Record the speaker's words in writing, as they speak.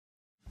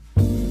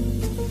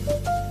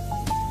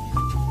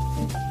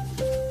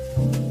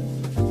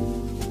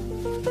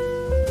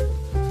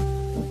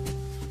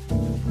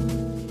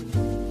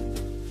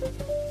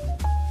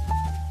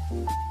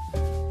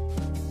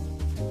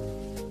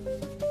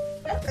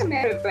Welcome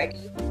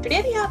everybody.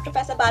 Today we have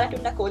Professor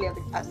Baratunde A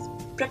with us.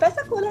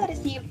 Professor Kola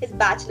received his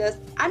bachelor's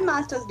and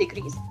master's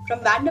degrees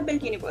from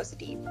Vanderbilt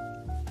University.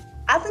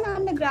 As an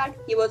undergrad,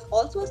 he was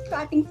also a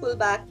starting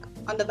fullback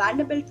on the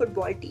Vanderbilt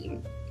football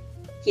team.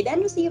 He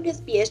then received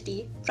his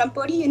Ph.D. from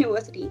Purdue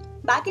University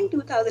back in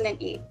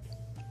 2008.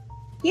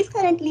 He is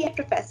currently a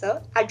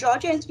professor at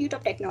Georgia Institute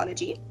of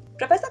Technology.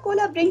 Professor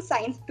Kola brings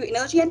science to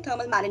energy and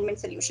thermal management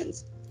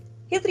solutions.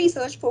 His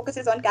research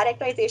focuses on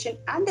characterization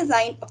and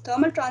design of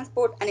thermal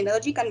transport and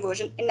energy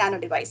conversion in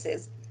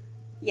nanodevices.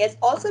 He has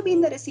also been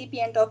the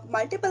recipient of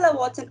multiple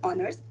awards and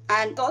honors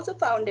and also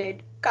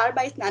founded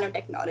Carbide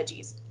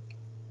Nanotechnologies.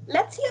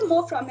 Let's hear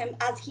more from him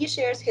as he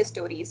shares his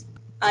stories.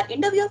 Our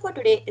interviewer for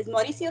today is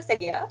Mauricio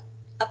Segovia,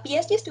 a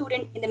PhD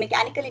student in the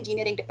Mechanical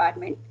Engineering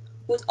Department,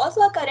 who is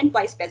also a current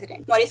Vice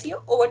President.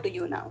 Mauricio, over to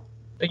you now.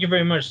 Thank you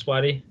very much,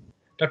 Swati.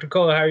 Dr.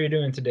 Kola, how are you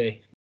doing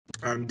today?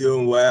 I'm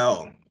doing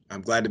well. I'm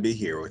glad to be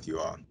here with you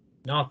all.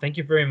 No, thank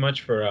you very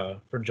much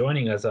for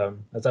joining us.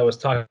 As I was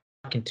talking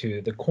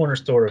to the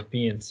cornerstone of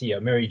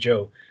BNC, Mary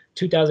Jo,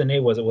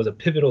 2008 was a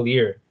pivotal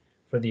year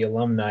for the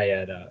alumni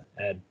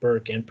at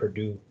Birck and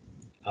Purdue.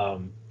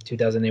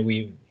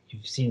 2008,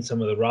 you've seen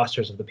some of the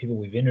rosters of the people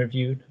we've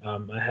interviewed.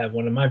 I have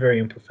one of my very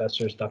own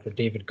professors, Dr.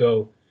 David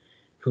Go,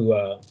 who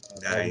I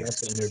went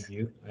to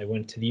interview. I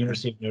went to the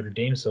University of Notre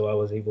Dame, so I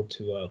was able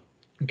to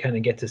kind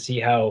of get to see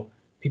how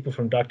people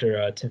from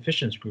Dr. Tim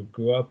Fishen's group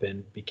grew up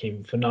and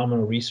became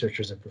phenomenal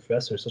researchers and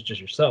professors, such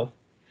as yourself.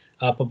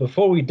 But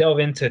before we delve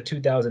into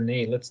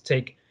 2008, let's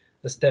take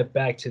a step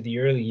back to the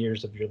early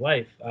years of your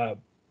life.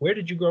 Where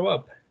did you grow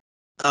up?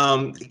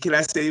 Can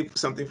I say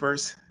something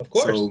first? Of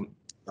course. So,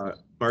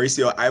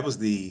 Mauricio, I was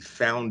the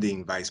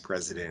founding vice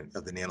president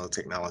of the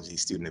Nanotechnology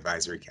Student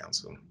Advisory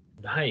Council.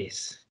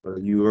 Nice. So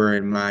you were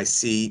in my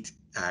seat.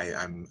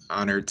 I'm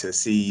honored to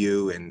see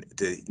you and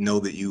to know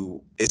that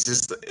it's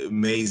just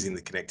amazing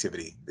the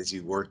connectivity that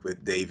you worked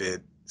with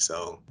David.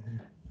 So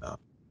a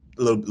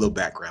little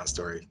background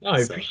story. Oh, I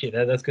appreciate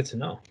that. That's good to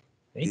know.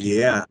 Thank you.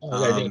 Yeah.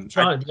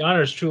 The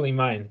honor is truly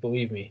mine,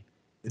 believe me.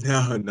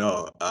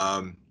 No.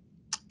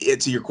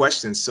 To your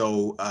question,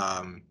 so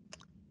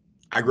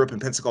I grew up in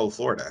Pensacola,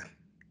 Florida,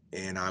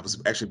 and I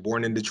was actually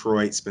born in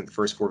Detroit, spent the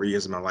first 4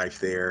 years of my life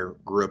there,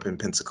 grew up in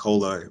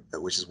Pensacola,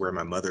 which is where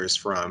my mother is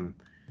from.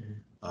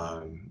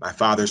 My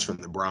father's from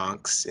the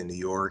Bronx in New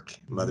York,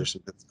 mother's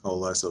from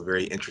Pensacola, so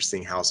very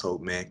interesting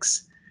household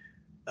mix.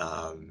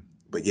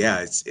 But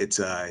yeah, it's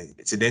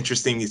an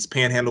interesting, it's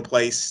Panhandle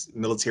place,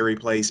 military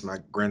place. My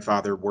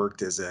grandfather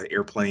worked as an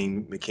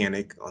airplane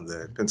mechanic on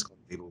the Pensacola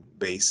Naval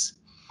Base,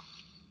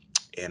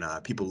 and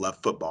people love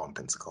football in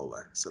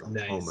Pensacola, so the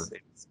Nice. home of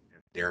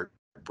Derek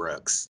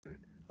Brooks and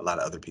a lot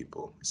of other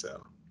people.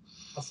 So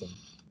awesome.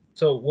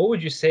 So what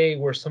would you say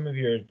were some of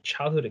your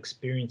childhood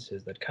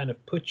experiences that kind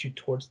of put you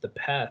towards the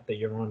path that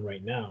you're on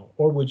right now?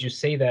 Or would you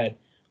say that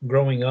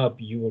growing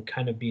up, you were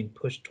kind of being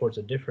pushed towards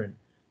a different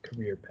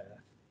career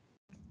path?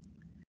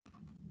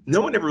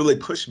 No one ever really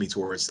pushed me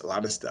towards a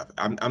lot of stuff.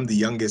 I'm the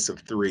youngest of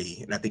three,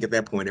 and I think at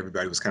that point,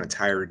 everybody was kind of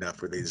tired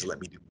enough where they just let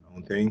me do my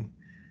own thing.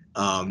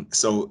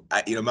 So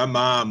my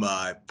mom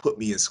put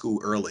me in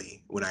school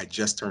early when I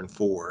just turned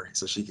 4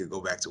 so she could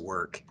go back to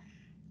work.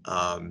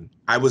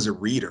 I was a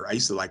reader. I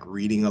used to like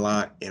reading a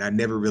lot, and I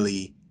never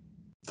really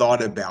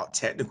thought about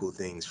technical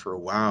things for a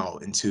while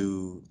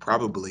until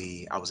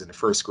probably I was in the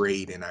first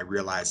grade, and I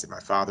realized that my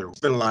father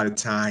spent a lot of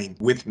time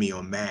with me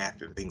on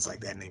math and things like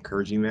that and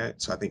encouraging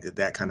that. So I think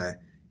that kind of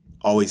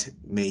always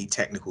made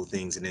technical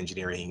things and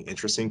engineering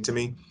interesting to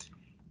me.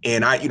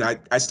 And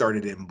I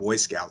started in Boy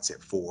Scouts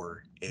at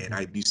 4, and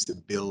I used to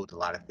build a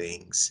lot of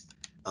things.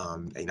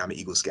 I'm an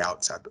Eagle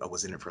Scout, so I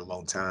was in it for a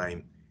long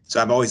time. So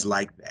I've always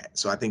liked that.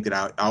 So I think that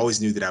I always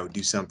knew that I would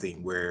do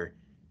something where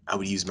I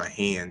would use my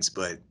hands.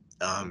 But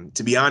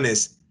to be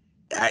honest,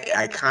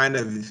 I kind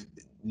of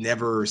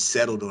never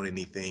settled on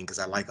anything because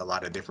I like a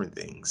lot of different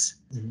things.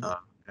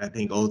 I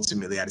think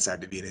ultimately I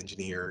decided to be an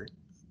engineer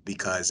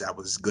because I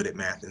was good at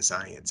math and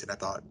science. And I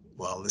thought,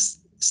 well,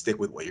 let's stick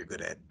with what you're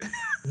good at.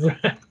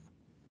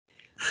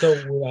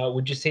 So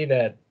would you say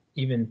that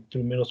even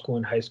through middle school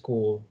and high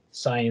school,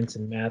 science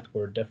and math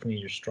were definitely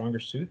your stronger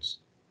suits?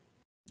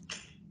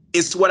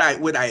 It's what I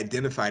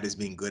identified as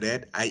being good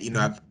at.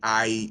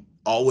 I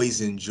always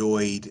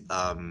enjoyed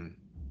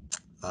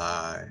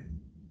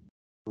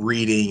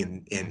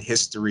reading and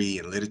history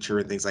and literature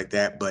and things like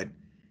that. But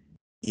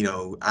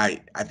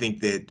I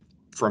think that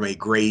from a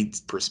grade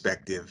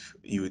perspective,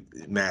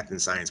 math and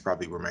science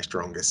probably were my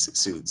strongest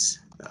suits.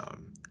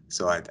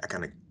 So I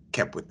kind of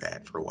kept with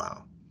that for a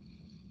while.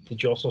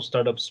 Did you also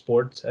start up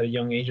sports at a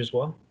young age as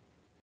well?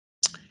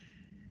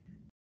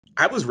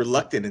 I was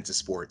reluctant into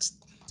sports,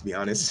 to be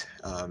honest.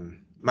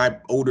 My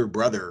older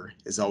brother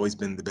has always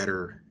been the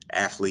better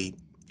athlete,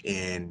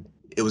 and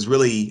it was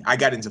really, I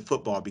got into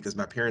football because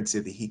my parents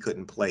said that he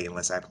couldn't play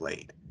unless I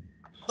played.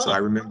 So I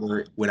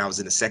remember when I was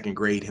in the second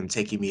grade, him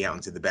taking me out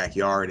into the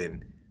backyard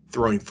and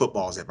throwing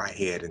footballs at my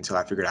head until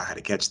I figured out how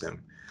to catch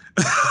them.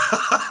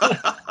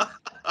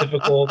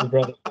 Typical older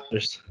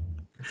brothers.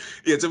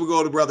 Yeah, typical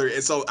older brother.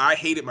 And so I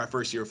hated my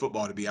first year of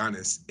football, to be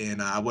honest,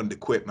 and I wanted to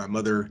quit. My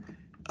mother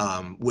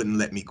wouldn't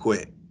let me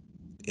quit,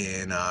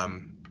 and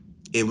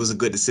it was a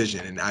good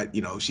decision.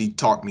 And she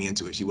talked me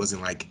into it. She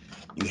wasn't like,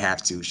 you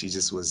have to. She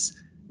just was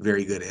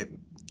very good at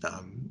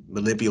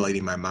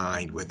manipulating my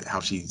mind with how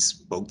she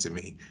spoke to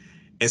me.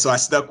 And so I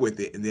stuck with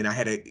it. And then I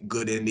had a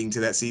good ending to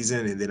that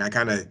season. And then I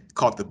kind of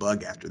caught the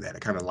bug after that. I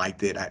kind of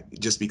liked it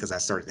just because I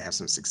started to have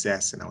some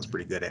success and I was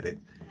pretty good at it.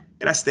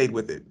 And I stayed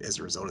with it as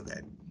a result of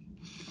that.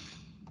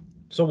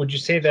 So would you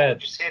say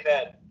that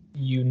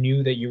you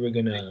knew that you were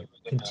going to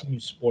continue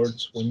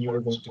sports when you were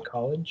going to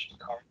college?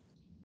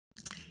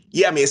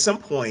 Yeah, I mean, at some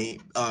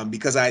point,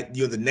 because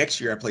the next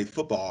year I played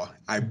football,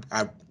 I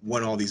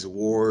won all these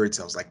awards.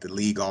 I was like the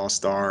league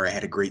all-star. I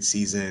had a great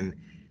season.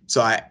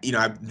 So I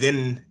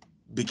then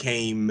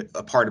became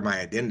a part of my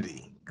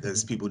identity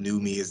because people knew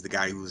me as the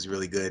guy who was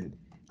really good,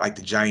 like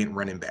the giant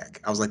running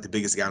back. I was like the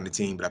biggest guy on the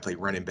team, but I played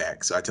running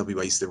back. So I tell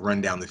people I used to run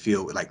down the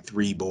field with like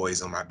 3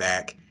 boys on my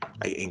back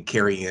and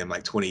carrying them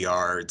like 20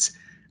 yards.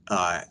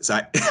 So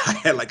I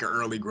had like an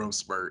early growth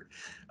spurt.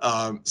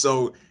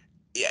 So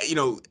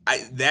yeah,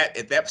 at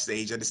that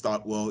stage, I just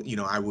thought, well,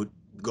 I would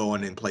go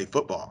on and play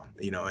football,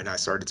 and I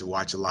started to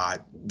watch a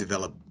lot,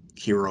 develop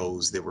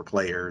heroes that were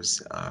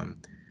players.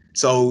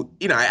 So,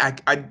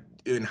 I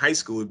in high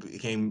school, it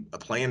became a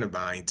plan of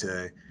mine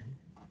to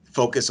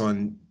focus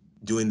on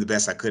doing the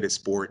best I could at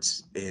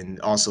sports and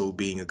also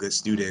being a good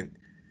student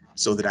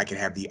so that I could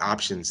have the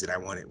options that I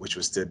wanted, which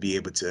was to be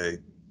able to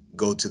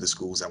go to the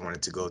schools I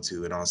wanted to go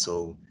to and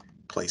also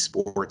play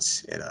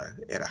sports at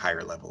a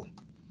higher level.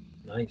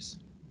 Nice.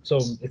 So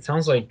it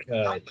sounds like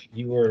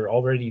you were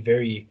already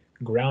very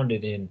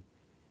grounded in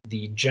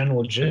the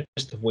general gist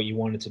of what you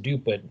wanted to do,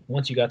 but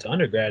once you got to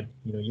undergrad,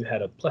 you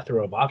had a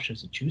plethora of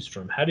options to choose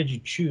from. How did you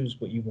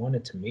choose what you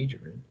wanted to major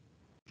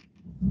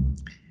in?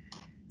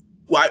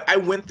 Well, I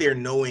went there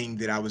knowing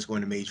that I was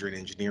going to major in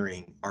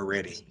engineering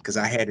already because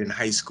I had in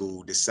high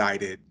school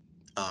decided,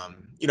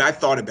 I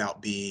thought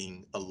about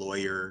being a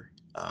lawyer.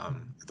 I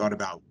thought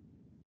about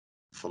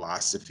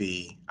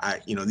philosophy.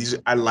 I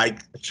like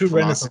A true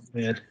philosophy. Renaissance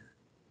man.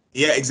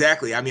 Yeah,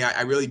 exactly. I mean,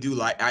 I really do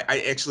like.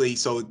 I actually.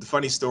 So the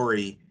funny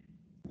story,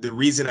 the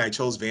reason I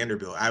chose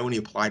Vanderbilt, I only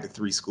applied to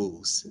 3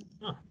 schools: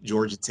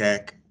 Georgia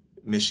Tech,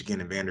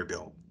 Michigan, and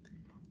Vanderbilt,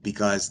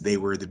 because they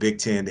were the Big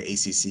Ten, the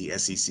ACC,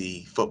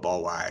 SEC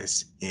football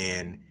wise,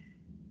 and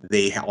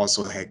they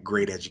also had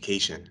great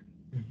education.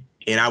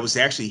 And I was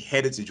actually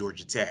headed to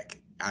Georgia Tech.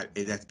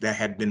 That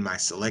had been my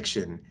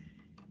selection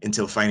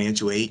until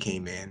financial aid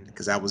came in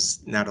because I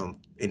was not on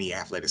any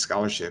athletic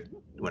scholarship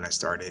when I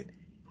started.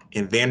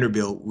 And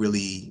Vanderbilt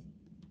really,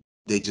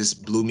 they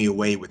just blew me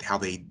away with how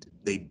they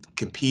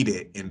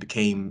competed and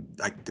became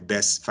like the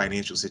best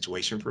financial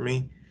situation for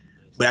me.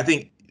 But I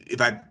think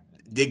if I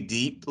dig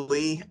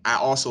deeply, I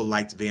also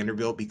liked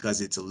Vanderbilt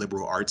because it's a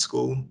liberal arts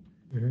school.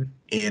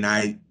 And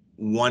I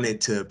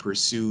wanted to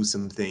pursue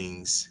some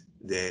things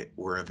that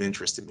were of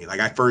interest to me. Like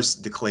I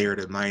first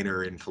declared a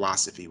minor in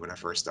philosophy when I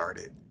first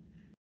started.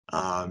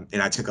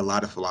 And I took a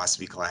lot of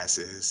philosophy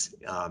classes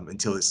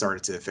until it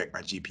started to affect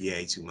my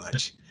GPA too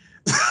much.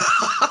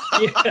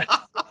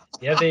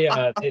 Yeah,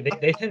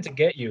 they tend to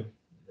get you.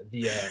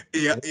 Yeah.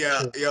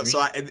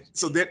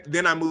 So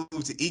then I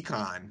moved to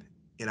econ,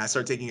 and I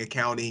started taking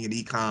accounting and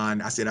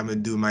econ. I said I'm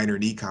going to do a minor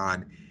in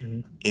econ,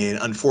 and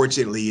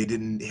unfortunately, it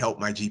didn't help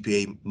my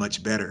GPA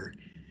much better.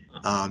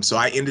 So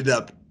I ended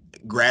up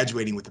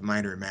graduating with a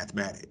minor in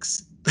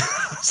mathematics.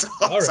 So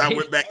I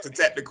went back to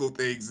technical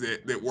things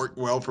that worked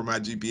well for my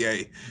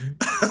GPA.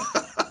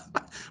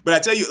 But I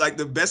tell you, like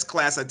the best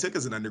class I took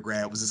as an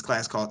undergrad was this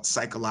class called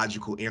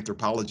psychological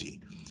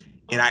anthropology.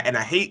 And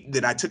I hate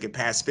that I took it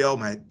pass fail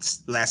my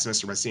last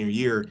semester, my senior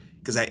year,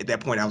 because at that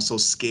point I was so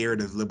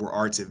scared of liberal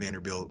arts at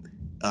Vanderbilt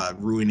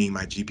ruining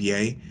my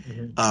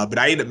GPA. But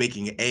I ended up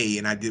making an A,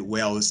 and I did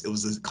well. It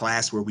was a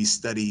class where we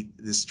studied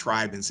this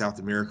tribe in South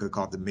America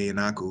called the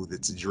Mayanaku.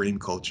 That's a dream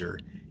culture,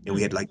 and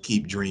we had to like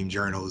keep dream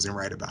journals and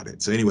write about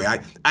it. So anyway,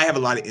 I have a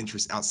lot of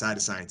interest outside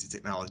of science and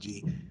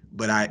technology,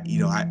 but I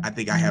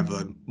think I have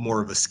a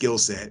more of a skill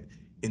set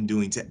in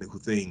doing technical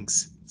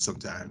things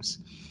sometimes.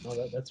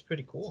 Oh, that's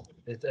pretty cool.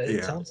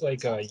 It sounds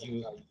like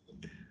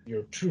you're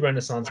a true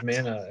Renaissance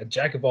man, a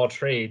jack of all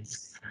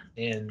trades,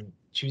 and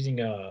choosing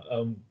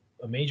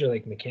a major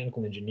like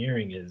mechanical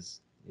engineering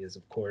is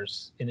of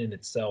course in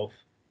itself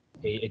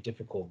a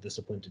difficult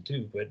discipline to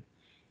do. But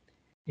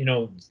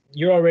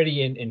you're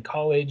already in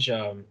college.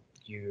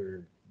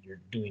 You're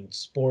doing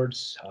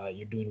sports.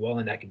 You're doing well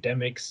in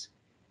academics.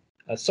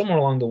 Somewhere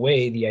along the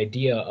way, the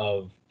idea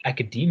of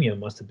academia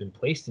must have been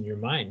placed in your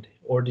mind,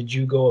 or did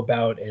you go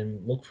about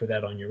and look for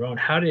that on your own?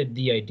 How did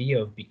the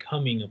idea of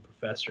becoming a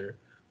professor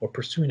or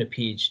pursuing a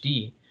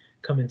PhD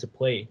come into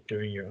play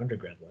during your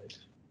undergrad life?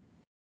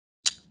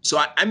 So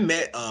I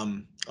met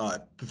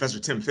Professor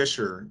Tim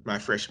Fisher my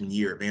freshman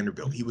year at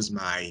Vanderbilt. He was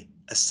my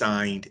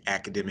assigned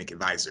academic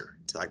advisor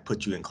to like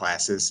put you in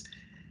classes.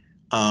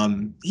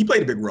 He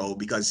played a big role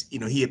because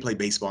he had played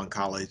baseball in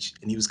college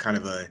and he was kind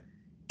of a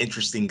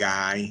interesting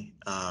guy.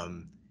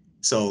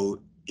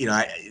 So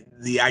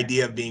the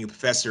idea of being a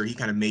professor, he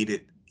kind of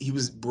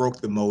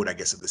broke the mold, I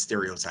guess, of the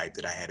stereotype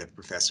that I had of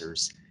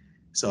professors.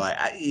 So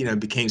it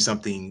became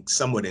something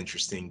somewhat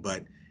interesting.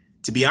 But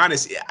to be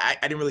honest, I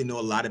didn't really know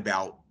a lot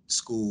about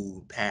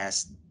school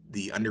past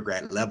the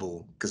undergrad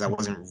level because I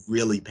wasn't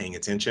really paying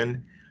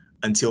attention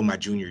until my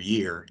junior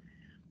year.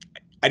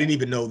 I didn't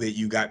even know that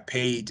you got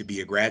paid to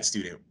be a grad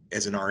student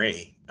as an RA.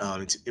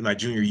 In my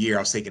junior year, I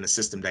was taking a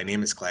system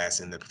dynamics class,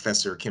 and the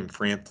professor, Kim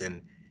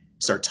Frampton,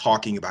 started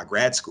talking about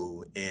grad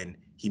school. And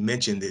he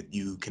mentioned that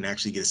you can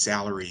actually get a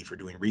salary for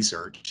doing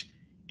research.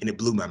 And it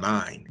blew my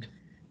mind.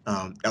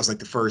 That was like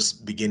the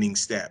first beginning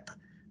step,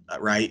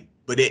 right?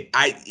 But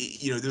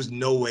there's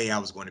no way I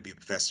was going to be a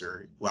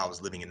professor while I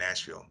was living in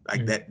Nashville.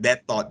 Like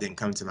that thought didn't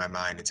come to my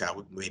mind until I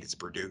made it to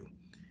Purdue.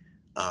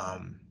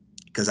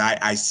 Because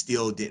I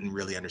still didn't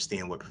really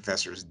understand what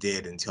professors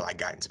did until I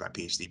got into my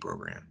PhD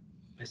program.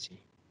 I see.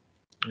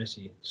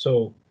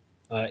 So,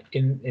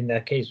 in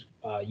that case,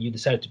 you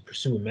decided to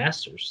pursue a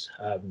master's.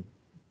 I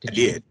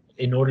did.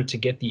 In order to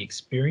get the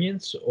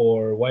experience,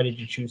 or why did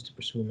you choose to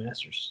pursue a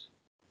master's?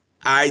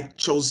 I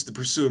chose to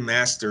pursue a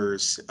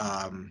master's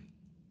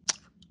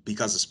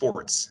because of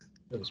sports.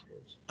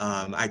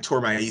 I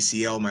tore my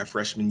ACL my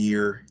freshman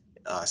year,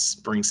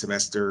 spring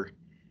semester,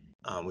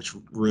 which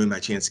ruined my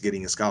chance of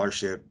getting a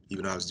scholarship,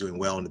 even though I was doing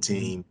well on the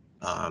team.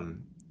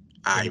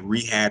 I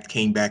rehabbed,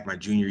 came back my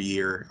junior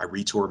year. I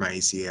retore my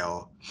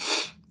ACL.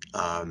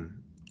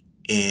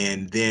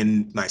 And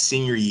then my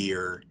senior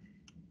year,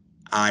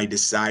 I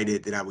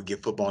decided that I would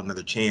give football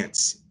another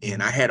chance.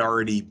 And I had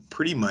already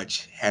pretty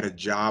much had a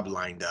job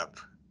lined up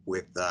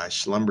with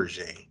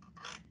Schlumberger.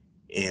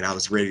 And I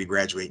was ready to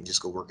graduate and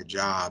just go work a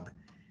job.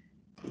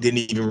 Didn't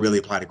even really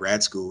apply to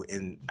grad school.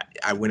 And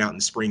I went out in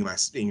the spring of my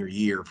senior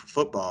year for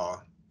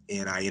football,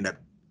 and I ended up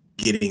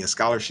getting a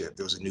scholarship.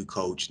 There was a new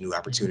coach, new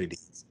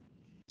opportunities.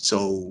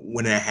 So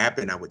when that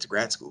happened, I went to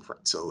grad school.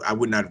 So I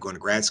would not have gone to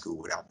grad school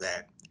without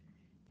that.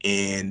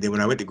 And then when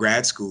I went to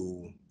grad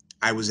school,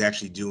 I was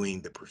actually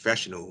doing the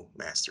professional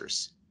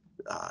master's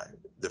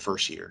the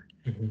first year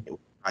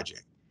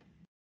project.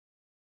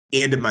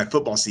 End of my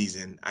football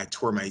season, I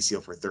tore my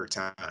ACL for a third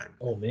time.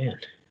 Oh, man.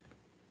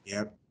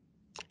 Yep.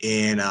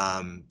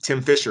 And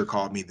Tim Fisher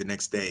called me the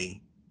next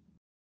day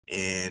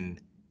and,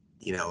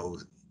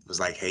 was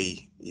like,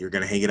 hey, you're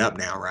going to hang it up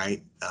now,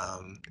 right?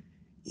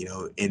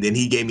 And then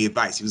he gave me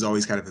advice. He was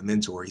always kind of a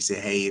mentor. He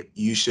said, hey,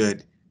 you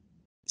should,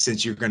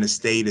 since you're going to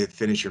stay to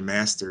finish your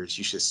master's,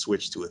 you should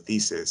switch to a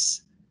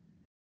thesis,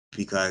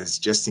 because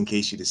just in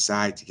case you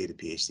decide to get a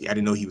PhD, I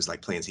didn't know he was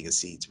like planting a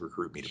seed to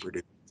recruit me to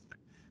Purdue.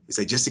 He's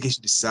like, just in case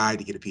you decide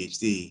to get a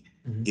PhD,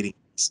 getting a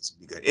thesis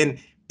would be good. And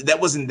that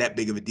wasn't that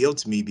big of a deal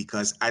to me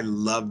because I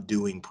love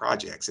doing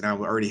projects, and I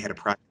already had a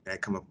project that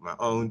I'd come up with my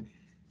own.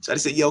 So I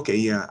just said, yeah, okay,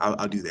 yeah,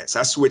 I'll do that. So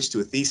I switched to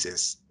a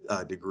thesis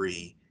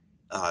degree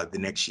the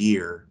next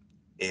year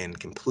and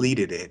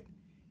completed it.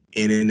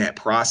 And in that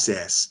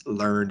process,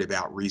 learned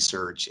about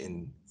research,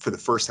 and for the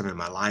first time in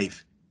my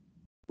life,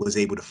 was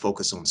able to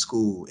focus on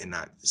school and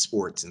not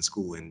sports and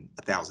school and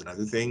 1,000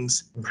 other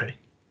things. Right.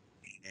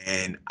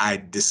 And I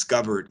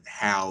discovered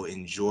how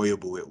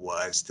enjoyable it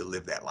was to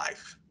live that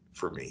life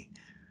for me.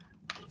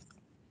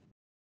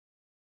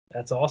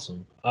 That's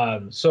awesome.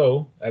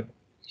 So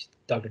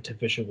Dr. Tim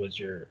Fisher was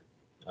your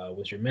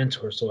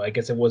mentor. So I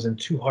guess it wasn't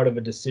too hard of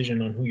a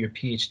decision on who your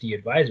PhD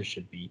advisor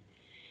should be.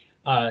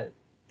 So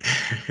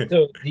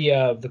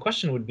the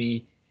question would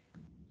be,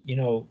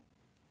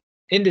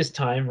 in this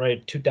time,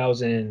 right?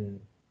 2000.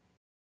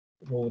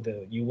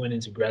 You went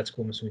into grad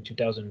school in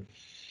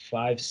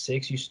 2005,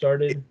 6. You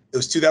started. It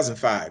was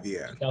 2005,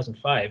 yeah.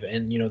 2005,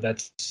 and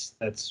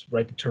that's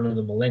right the turn of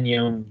the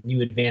millennium.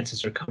 New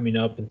advances are coming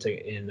up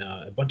in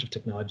a bunch of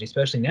technology,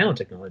 especially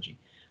nanotechnology.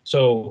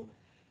 So,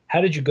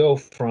 how did you go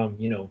from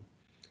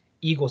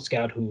Eagle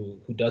Scout who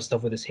does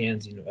stuff with his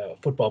hands, a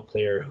football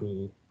player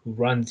who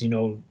runs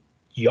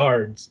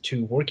yards,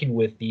 to working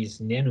with these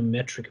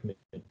nanometric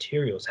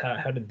materials?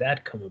 How did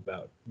that come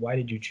about? Why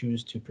did you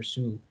choose to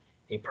pursue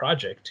a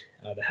project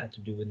that had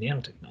to do with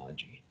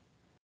nanotechnology?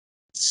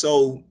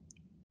 So,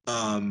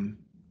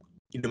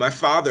 my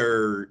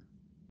father,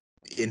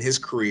 in his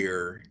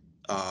career,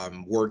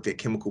 worked at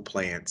chemical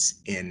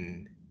plants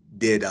and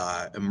did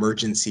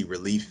emergency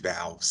relief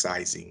valve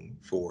sizing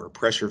for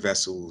pressure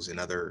vessels and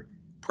other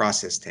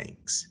process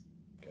tanks.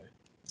 Okay.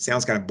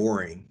 Sounds kind of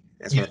boring.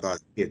 That's what I thought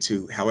it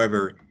too.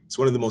 However, it's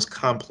one of the most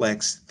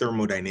complex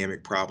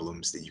thermodynamic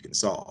problems that you can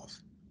solve.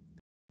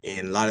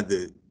 And a lot of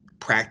the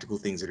practical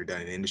things that are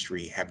done in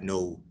industry have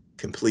no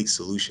complete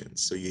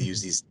solutions. So you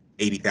use these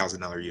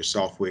 $80,000 a year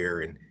software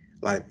and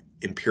a lot of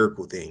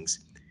empirical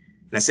things.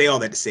 And I say all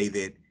that to say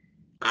that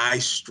I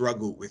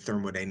struggled with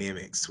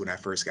thermodynamics when I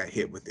first got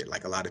hit with it,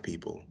 like a lot of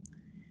people.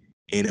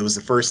 And it was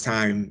the first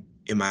time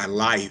in my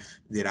life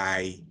that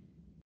I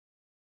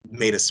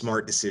made a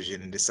smart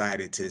decision and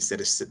decided to,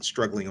 instead of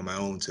struggling on my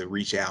own, to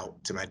reach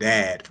out to my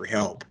dad for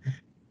help.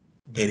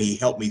 And he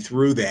helped me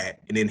through that.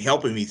 And then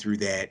helping me through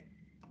that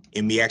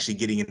and me actually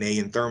getting an A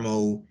in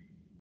thermo,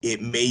 it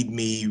made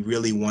me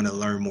really want to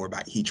learn more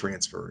about heat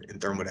transfer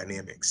and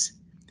thermodynamics.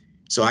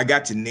 So I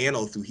got to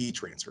nano through heat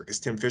transfer because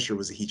Tim Fisher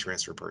was a heat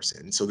transfer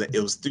person. And so that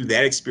it was through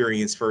that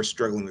experience, first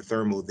struggling with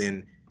thermal,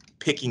 then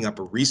picking up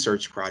a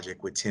research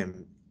project with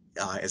Tim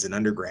as an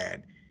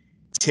undergrad.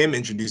 Tim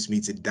introduced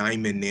me to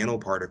diamond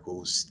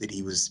nanoparticles that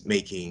he was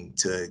making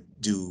to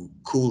do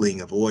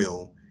cooling of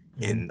oil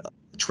in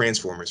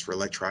transformers for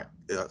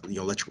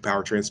electrical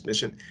power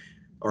transmission.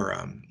 Or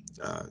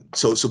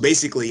so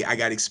basically, I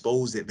got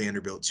exposed at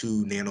Vanderbilt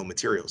to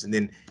nanomaterials, and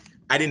then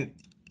I didn't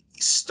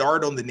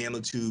start on the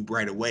nanotube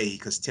right away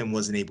because Tim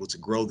wasn't able to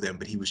grow them,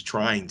 but he was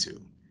trying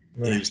to,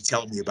 and he was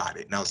telling me about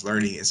it, and I was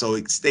learning, and so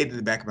it stayed in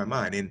the back of my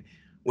mind. And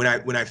when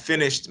I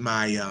finished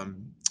my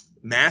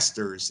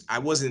master's, I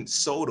wasn't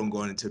sold on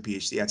going into a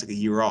PhD. I took a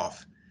year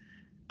off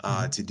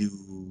to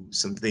do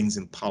some things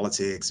in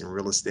politics and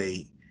real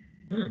estate.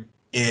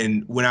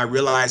 And when I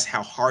realized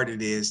how hard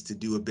it is to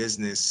do a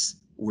business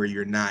where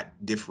you're not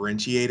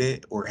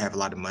differentiated or have a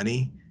lot of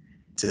money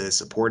to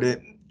support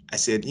it, I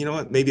said, you know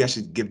what, maybe I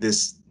should give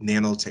this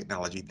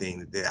nanotechnology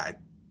thing that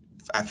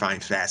I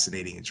find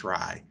fascinating and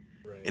try.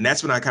 Right. And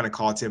that's when I kind of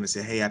called Tim and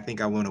said, hey, I think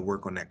I want to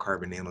work on that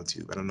carbon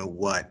nanotube. I don't know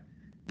what,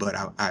 but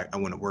I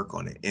want to work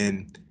on it.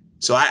 And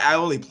so I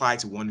only applied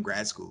to one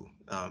grad school.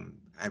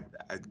 I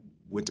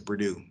went to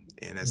Purdue,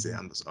 and I said,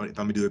 if I'm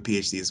gonna do a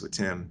PhD, it's with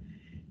Tim.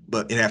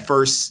 But in that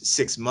first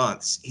 6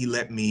 months, he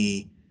let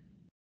me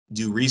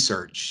do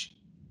research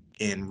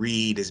and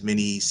read as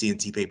many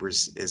CNT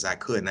papers as I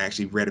could. And I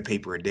actually read a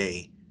paper a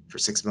day for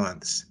 6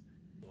 months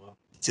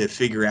to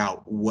figure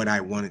out what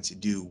I wanted to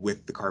do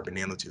with the carbon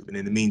nanotube. And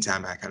in the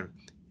meantime, I kind of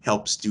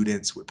helped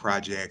students with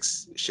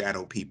projects,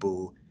 shadow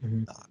people,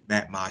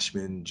 Matt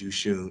Moshman,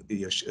 Shujun,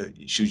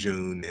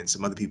 and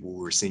some other people who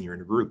were senior in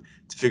the group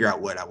to figure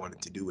out what I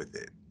wanted to do with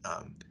it.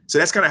 So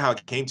that's kind of how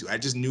it came to. I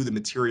just knew the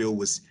material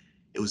was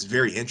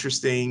very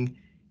interesting.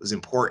 It was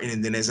important.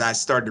 And then as I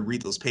started to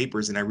read those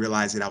papers and I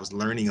realized that I was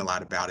learning a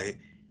lot about it,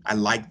 I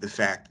liked the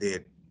fact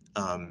that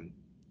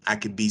I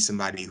could be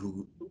somebody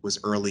who was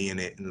early in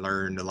it and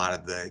learned a lot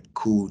of the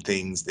cool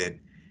things that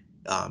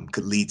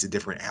could lead to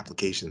different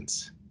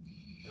applications.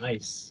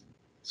 Nice.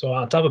 So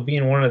on top of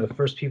being one of the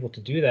first people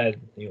to do that,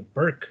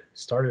 Birck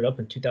started up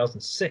in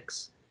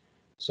 2006.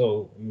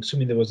 So I'm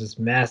assuming there was this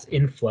mass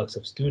influx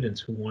of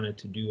students who wanted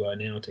to do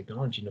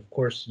nanotechnology. And of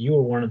course, you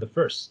were one of the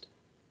first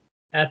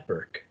at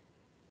Birck,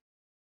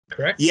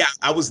 correct? Yeah,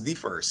 I was the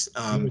first.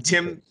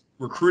 Tim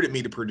recruited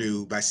me to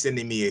Purdue by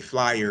sending me a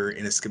flyer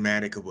and a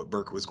schematic of what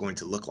Birck was going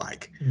to look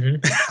like.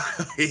 And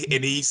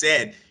he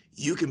said,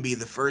 you can be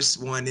the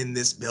first one in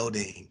this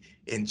building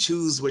and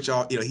choose which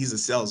office, he's a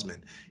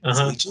salesman.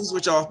 So he choose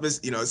which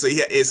office,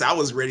 so I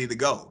was ready to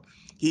go.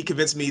 He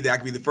convinced me that I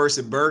could be the first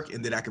in Birck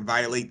and that I could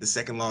violate the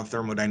second law of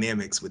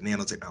thermodynamics with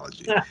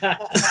nanotechnology.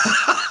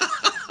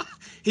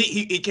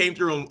 He came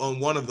through on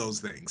one of those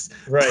things.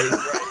 Right.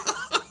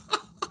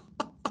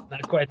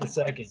 Not quite the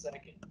second.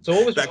 So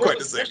what was your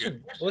first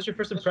impression? What was your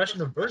first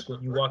impression of Birck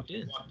when you walked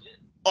in?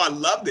 Oh, I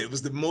loved it.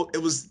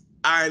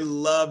 I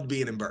loved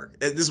being in Birck.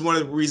 This is one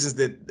of the reasons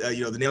that the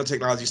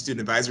Nanotechnology Student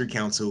Advisory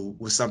Council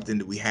was something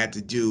that we had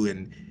to do,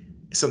 and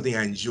something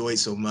I enjoyed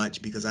so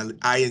much because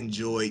I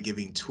enjoy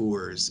giving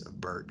tours of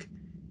Birck,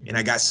 and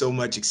I got so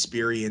much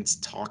experience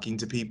talking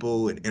to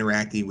people and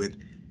interacting with,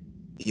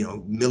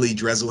 Millie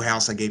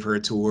Dresselhaus. I gave her a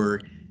tour.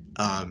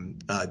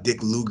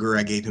 Dick Luger,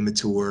 I gave him a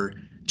tour.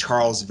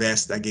 Charles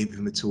Vest, I gave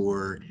him a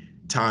tour.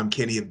 Tom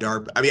Kenny of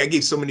DARPA. I mean, I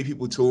gave so many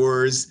people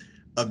tours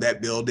of that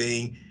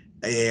building,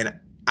 and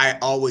I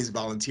always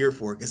volunteer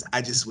for it because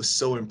I just was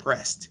so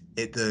impressed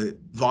at the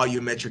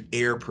volumetric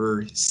air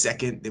per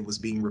second that was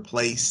being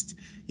replaced.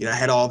 I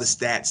had all the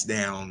stats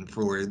down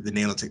for the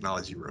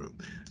nanotechnology room.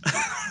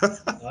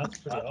 That's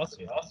pretty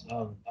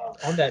awesome.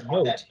 On that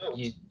note,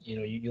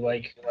 you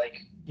like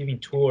giving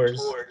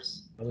tours.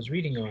 I was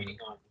reading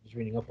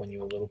up on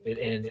you a little bit,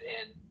 and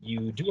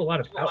you do a lot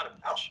of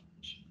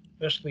outreach,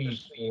 especially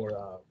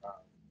for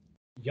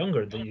the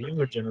younger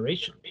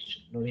generation.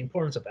 The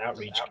importance of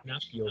outreach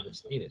cannot be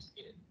overstated.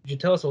 Could you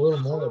tell us a little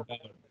more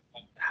about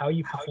how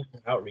you perform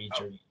outreach,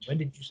 or when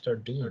did you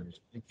start doing this?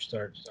 When did you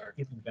start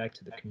giving back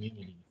to the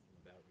community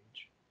with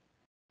outreach?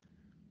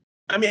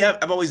 I mean,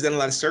 I've always done a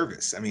lot of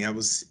service. I mean, I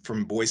was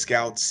from Boy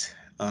Scouts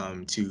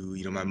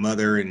to, my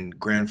mother and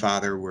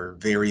grandfather were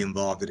very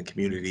involved in the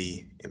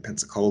community in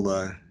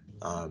Pensacola.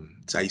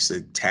 So I used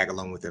to tag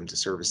along with them to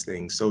service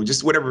things. So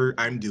just whatever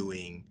I'm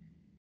doing,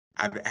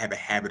 I have a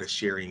habit of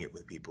sharing it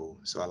with people.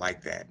 So I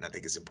like that. And I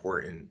think it's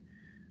important.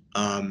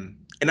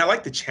 And I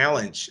like the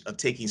challenge of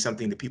taking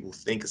something that people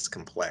think is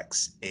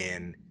complex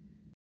and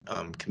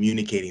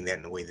communicating that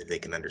in a way that they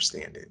can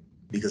understand it.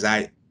 Because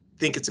I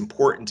think it's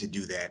important to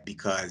do that,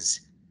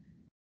 because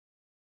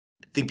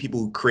I think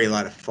people create a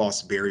lot of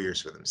false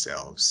barriers for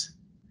themselves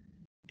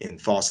and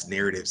false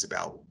narratives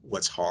about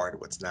what's hard,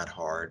 what's not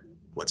hard,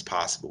 what's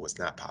possible, what's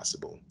not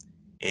possible.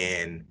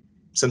 And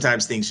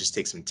sometimes things just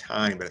take some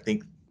time, but I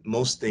think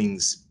most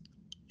things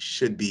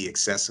should be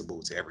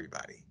accessible to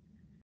everybody.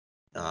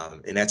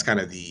 And that's kind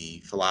of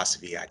the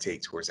philosophy I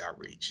take towards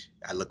outreach.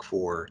 I look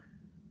for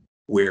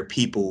where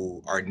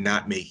people are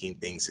not making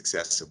things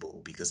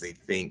accessible because they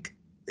think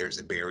there's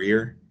a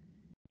barrier,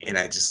 and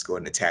I just go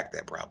and attack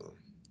that problem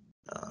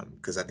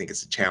because I think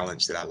it's a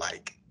challenge that I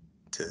like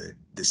to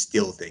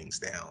distill things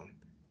down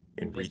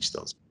and reach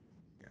those.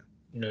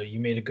 You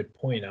made a good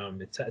point.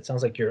 It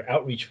sounds like your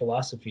outreach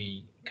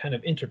philosophy kind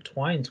of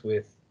intertwines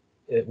with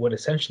what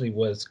essentially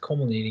was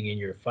culminating in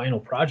your final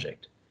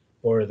project,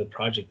 or the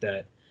project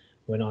that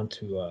went on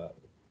to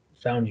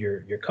found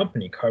your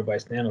company,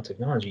 Carbide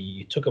Nanotechnology.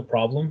 You took a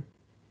problem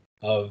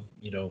of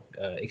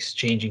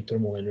exchanging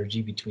thermal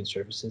energy between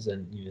surfaces,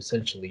 and you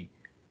essentially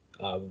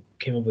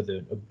came up with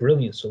a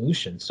brilliant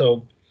solution.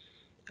 So,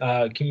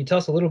 can you tell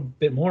us a little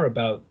bit more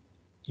about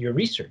your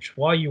research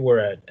while you were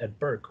at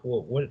Birck?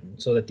 What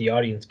so that the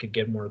audience could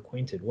get more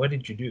acquainted? What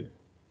did you do?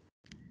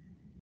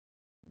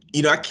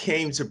 I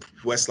came to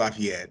West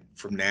Lafayette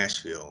from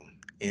Nashville,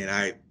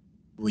 and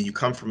when you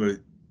come from a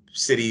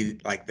city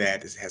like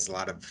that, it has a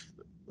lot of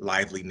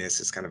liveliness.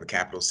 It's kind of a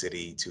capital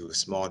city to a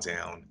small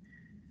town.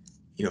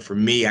 For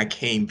me, I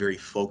came very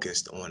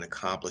focused on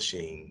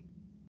accomplishing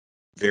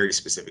very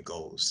specific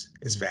goals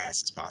as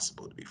fast as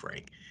possible, to be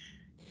frank.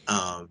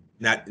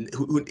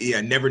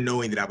 Never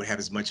knowing that I would have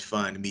as much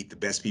fun to meet the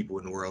best people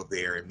in the world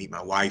there and meet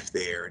my wife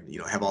there and,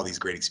 have all these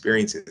great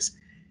experiences.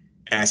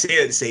 And I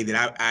say that to say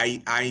that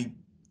I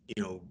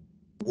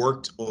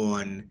worked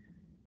on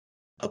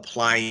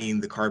applying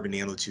the carbon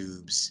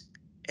nanotubes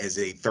as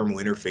a thermal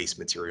interface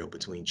material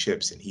between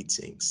chips and heat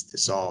sinks to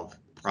solve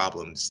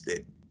problems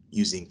that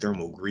using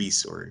thermal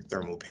grease or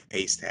thermal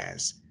paste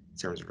has in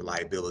terms of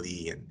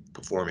reliability and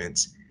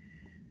performance.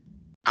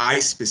 I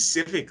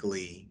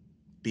specifically,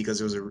 because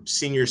there was a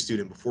senior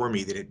student before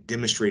me that had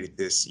demonstrated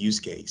this use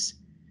case,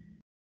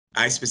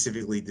 I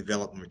specifically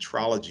developed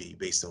metrology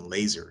based on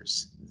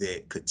lasers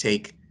that could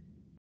take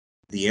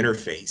the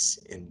interface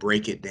and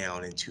break it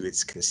down into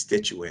its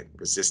constituent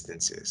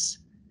resistances.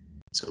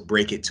 So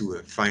break it to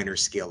a finer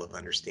scale of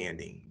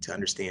understanding, to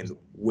understand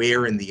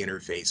where in the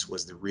interface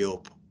was the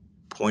real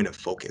point of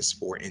focus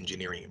for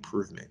engineering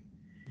improvement.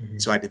 Mm-hmm.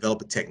 So I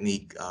developed a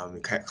technique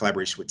in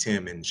collaboration with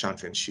Tim and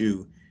Shanfen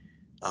Shu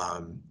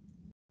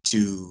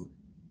to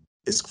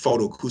this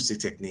photoacoustic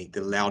technique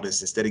that allowed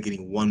us, instead of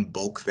getting one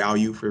bulk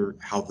value for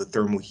how the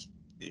thermal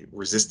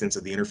resistance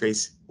of the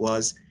interface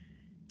was,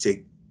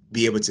 to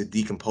be able to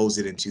decompose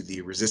it into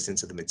the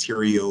resistance of the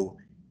material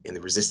and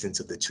the resistance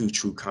of the two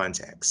true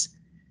contacts.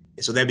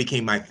 And so that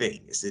became my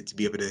thing, is to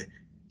be able to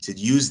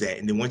use that.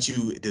 And then once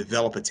you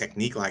develop a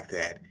technique like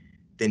that,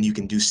 then you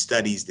can do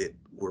studies that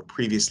were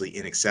previously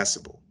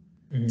inaccessible,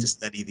 mm-hmm. to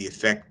study the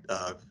effect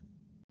of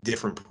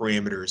different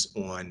parameters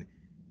on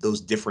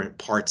those different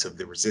parts of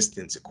the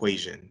resistance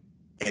equation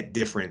at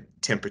different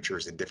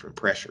temperatures and different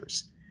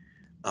pressures.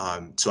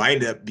 So I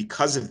ended up,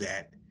 because of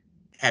that,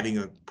 having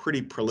a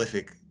pretty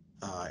prolific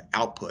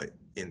output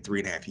in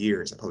 3.5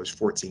 years. I published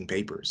 14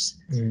 papers.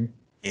 Mm-hmm.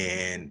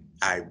 And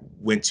I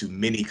went to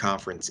many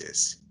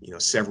conferences,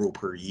 several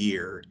per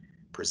year,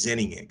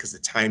 presenting it, because the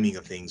timing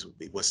of things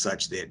was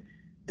such that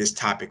this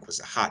topic was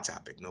a hot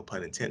topic, no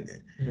pun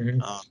intended.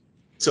 Mm-hmm.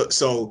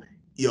 So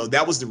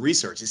that was the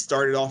research. It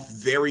started off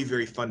very,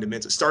 very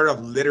fundamental. It started off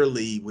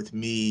literally with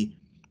me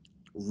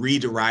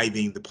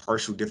rederiving the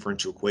partial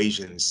differential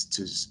equations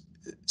to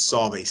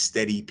solve a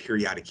steady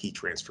periodic heat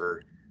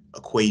transfer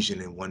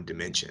equation in one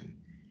dimension,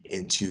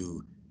 and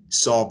to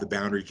solve the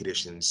boundary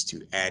conditions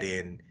to add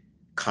in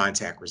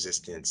contact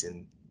resistance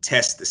and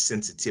test the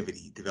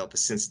sensitivity, develop a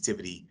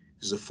sensitivity.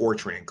 There's a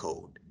Fortran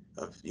code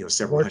of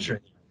several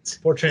hundred.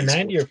 Fortran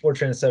 90 or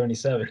Fortran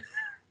 77?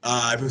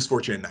 It was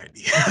Fortran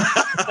 90.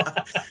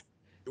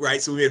 Right,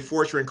 so we had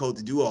Fortran code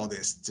to do all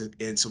this,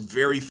 and so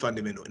very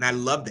fundamental. And I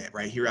love that.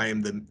 Right here, I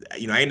am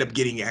I ended up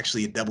getting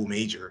actually a double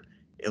major.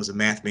 It was a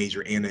math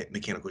major and a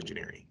mechanical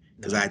engineering,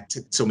 because I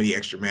took so many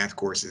extra math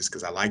courses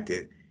because I liked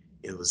it.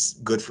 It was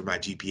good for my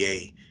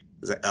GPA.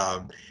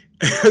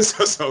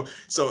 So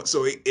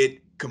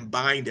it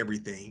combined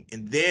everything.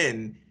 And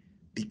then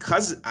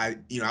because I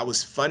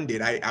was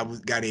funded, I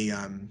got a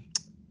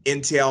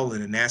Intel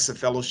and a NASA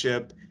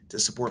fellowship to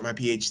support my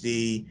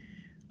PhD.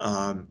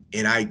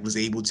 And I was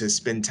able to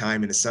spend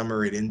time in the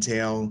summer at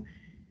Intel.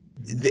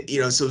 So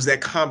it was that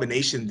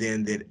combination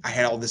then that I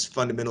had all this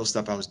fundamental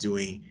stuff I was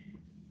doing.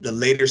 The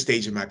later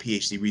stage of my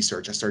PhD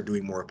research, I started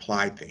doing more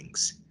applied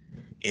things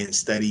and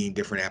studying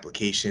different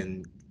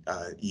application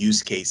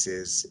use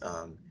cases.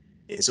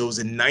 And so it was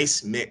a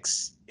nice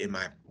mix in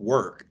my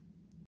work,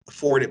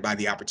 afforded by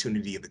the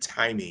opportunity of the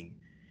timing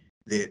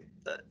that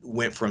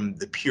went from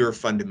the pure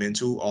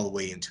fundamental all the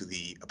way into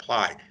the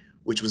applied,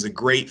 which was a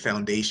great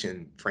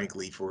foundation,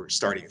 frankly, for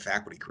starting a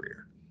faculty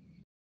career.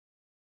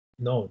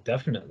 No,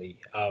 definitely.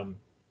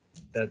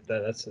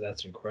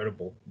 That's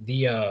incredible.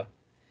 The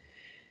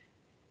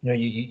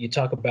you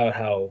talk about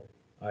how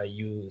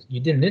you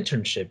did an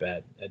internship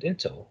at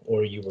Intel,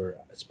 or you were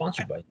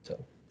sponsored by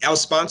Intel. I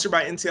was sponsored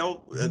by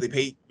Intel. They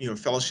paid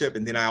fellowship,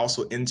 and then I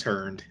also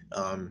interned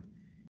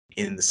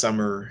in the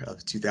summer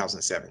of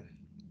 2007.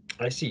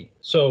 I see.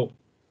 So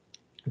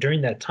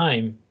during that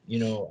time, you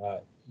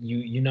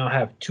now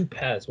have two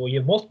paths. Well, you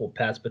have multiple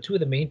paths, but two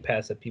of the main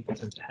paths that people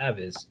tend to have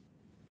is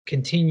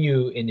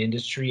continue in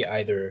industry,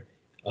 either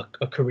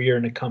a career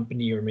in a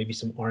company or maybe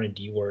some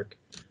R&D work,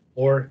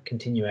 or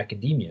continue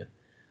academia.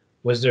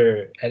 Was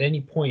there at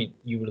any point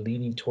you were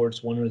leaning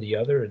towards one or the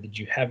other, or did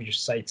you have your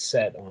sights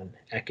set on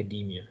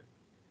academia,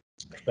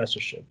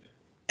 professorship?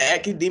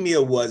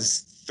 Academia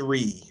was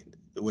three.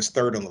 It was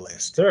third on the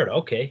list. Third,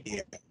 okay.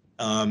 Yeah.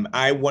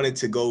 I wanted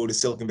to go to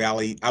Silicon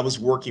Valley. I was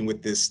working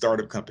with this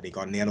startup company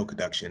called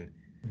Nanoconduction.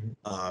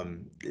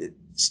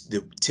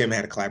 Tim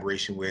had a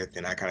collaboration with,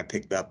 and I kind of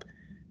picked up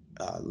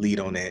lead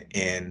on it.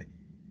 And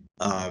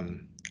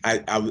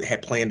I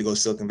had planned to go to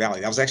Silicon Valley.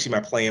 That was actually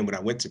my plan when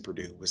I went to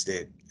Purdue, was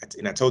that,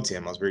 and I told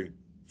Tim, I was very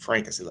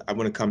frank. I said, I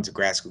want to come to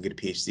grad school, get a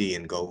PhD,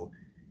 and go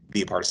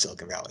be a part of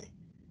Silicon Valley.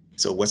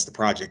 So what's the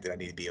project that I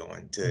need to be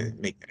on to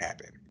make that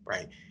happen,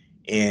 right?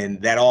 And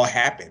that all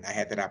happened. I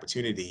had that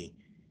opportunity.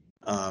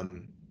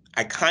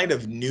 I kind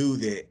of knew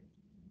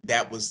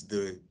that was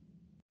the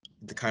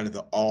kind of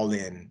the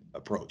all-in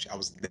approach.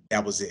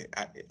 That was it.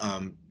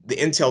 The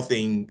Intel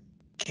thing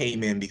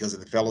came in because of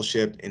the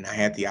fellowship, and I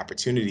had the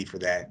opportunity for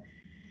that.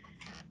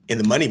 And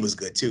the money was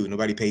good too.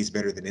 Nobody pays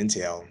better than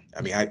Intel.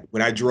 I mean,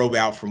 when I drove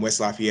out from West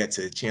Lafayette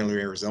to Chandler,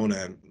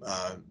 Arizona,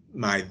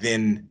 my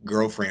then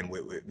girlfriend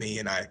went with me,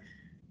 and I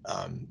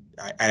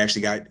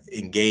actually got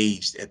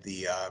engaged at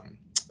the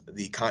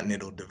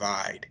Continental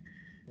Divide.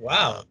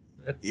 Wow.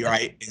 You're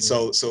right. And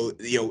so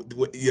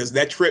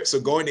that trip, so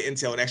going to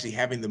Intel and actually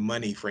having the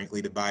money, frankly,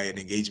 to buy an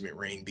engagement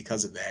ring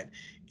because of that,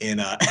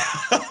 and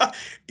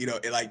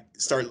and like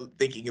start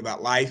thinking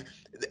about life,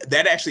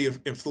 that actually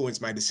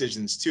influenced my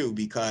decisions too,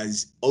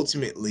 because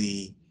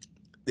ultimately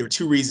there were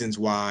two reasons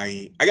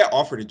why I got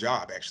offered a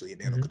job actually in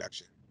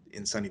nanoconduction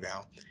in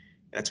Sunnyvale,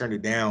 and I turned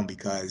it down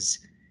because,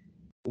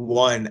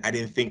 one, I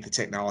didn't think the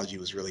technology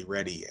was really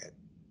ready yet,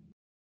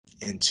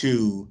 and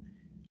two,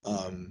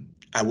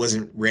 I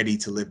wasn't ready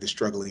to live the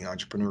struggling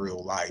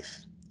entrepreneurial life,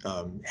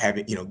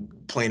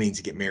 planning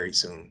to get married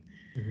soon.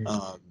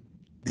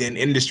 Then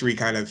industry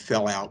kind of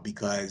fell out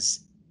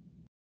because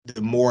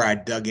the more I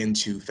dug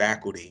into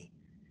faculty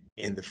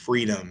and the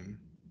freedom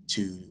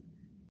to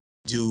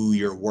do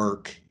your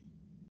work,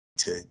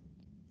 to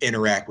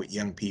interact with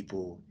young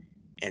people,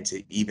 and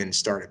to even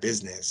start a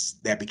business,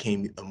 that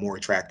became a more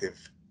attractive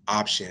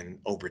option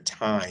over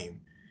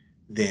time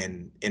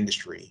than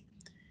industry.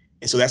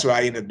 And so that's what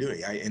I ended up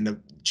doing. I ended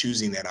up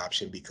choosing that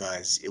option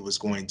because it was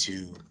going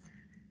to,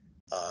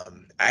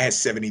 I had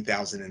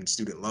 70,000 in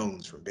student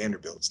loans from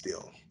Vanderbilt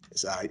still.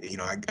 So I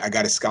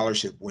got a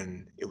scholarship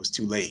when it was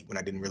too late, when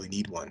I didn't really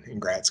need one in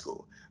grad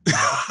school.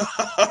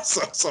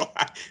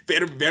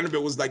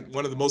 Vanderbilt was like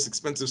one of the most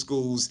expensive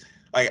schools.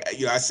 Like,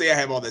 I say I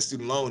have all that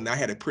student loan, and I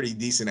had a pretty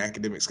decent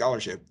academic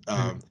scholarship.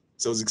 So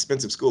it was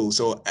expensive school.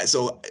 So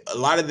a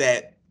lot of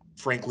that,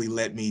 frankly,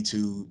 led me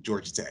to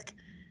Georgia Tech.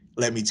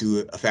 Led me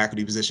to a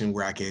faculty position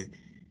where I could,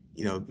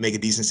 make a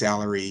decent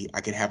salary.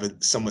 I could have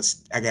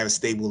a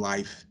stable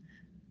life.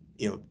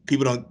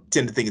 People don't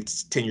tend to think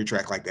it's tenure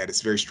track like that.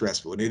 It's very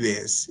stressful, and it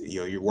is.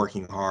 You're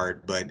working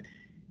hard, but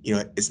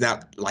it's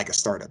not like a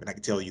startup. And I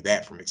can tell you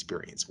that from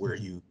experience, where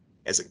you,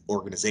 as an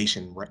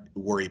organization,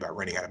 worry about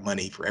running out of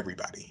money for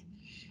everybody.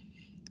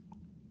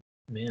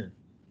 Man,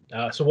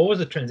 so what was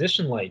the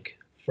transition like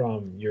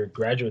from your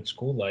graduate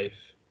school life,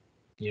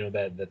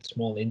 that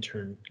small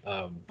intern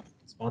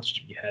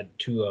sponsorship you had,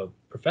 to a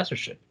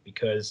professorship?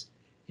 Because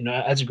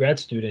as a grad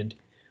student,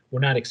 we're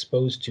not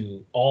exposed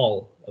to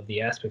all of the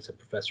aspects of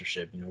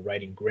professorship,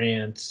 writing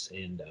grants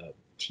and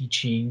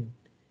teaching.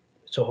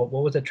 So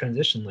what was that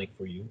transition like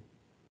for you?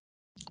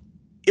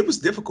 It was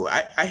difficult.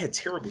 I had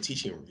terrible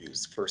teaching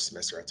reviews the first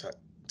semester I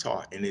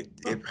taught, and it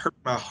hurt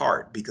my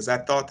heart because I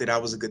thought that I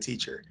was a good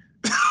teacher.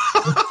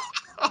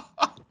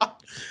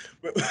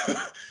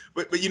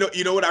 but you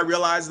know what I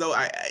realized though,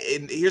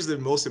 and here's the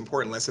most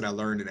important lesson I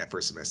learned in that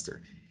first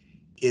semester,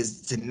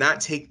 is to not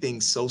take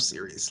things so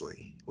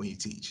seriously when you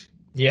teach.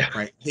 Yeah.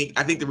 Right.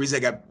 I think the reason I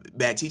got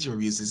bad teaching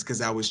reviews is because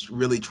I was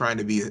really trying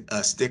to be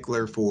a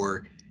stickler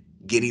for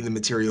getting the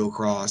material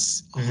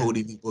across,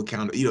 holding people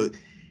accountable.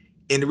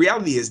 And the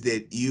reality is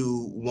that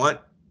you want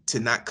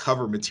to not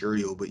cover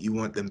material, but you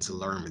want them to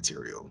learn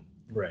material.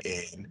 Right.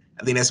 And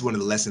I think that's one of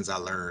the lessons I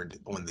learned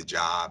on the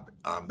job.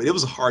 But it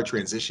was a hard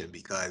transition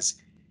because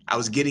I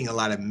was getting a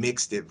lot of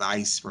mixed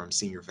advice from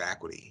senior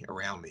faculty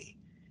around me.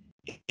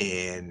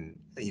 And,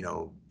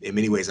 in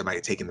many ways, I might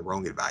have taken the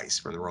wrong advice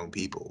from the wrong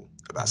people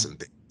about some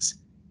things,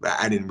 but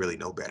I didn't really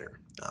know better.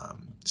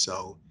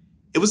 So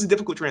it was a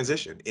difficult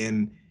transition.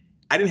 And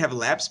I didn't have a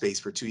lab space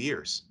for 2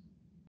 years,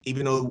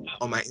 even though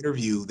on my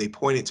interview, they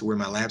pointed to where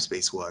my lab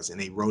space was and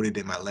they wrote it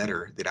in my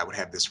letter that I would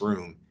have this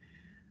room.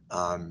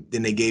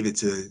 Then they gave it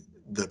to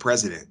the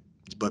president,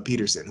 Bud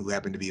Peterson, who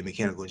happened to be a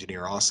mechanical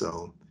engineer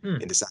also,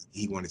 and decided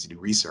he wanted to do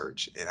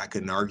research. And I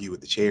couldn't argue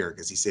with the chair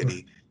because he said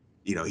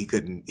he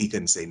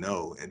couldn't say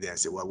no. And then I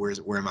said, well,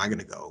 where am I going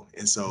to go?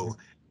 And so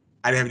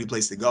I didn't have any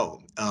place to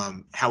go.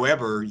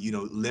 However,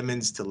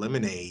 lemons to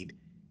lemonade,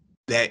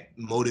 that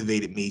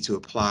motivated me to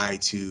apply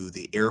to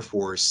the Air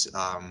Force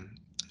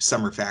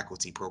summer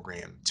faculty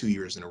program 2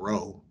 years in a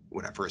row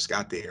when I first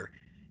got there.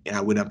 And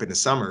I went up in the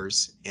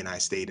summers and I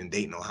stayed in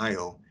Dayton,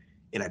 Ohio.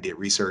 and I did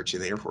research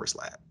in the Air Force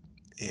lab,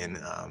 and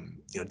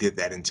did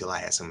that until I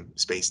had some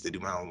space to do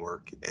my own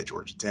work at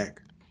Georgia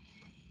Tech.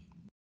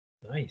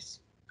 Nice.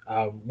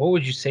 What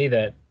would you say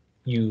that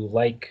you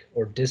like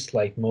or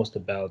dislike most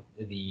about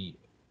the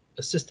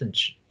assistant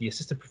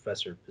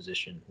professor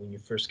position when you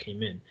first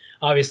came in?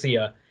 Obviously,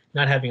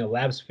 not having a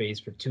lab space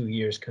for 2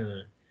 years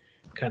kind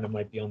of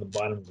might be on the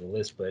bottom of the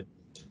list, but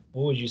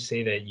what would you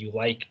say that you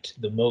liked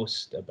the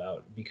most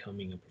about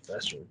becoming a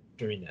professor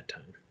during that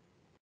time?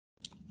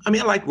 I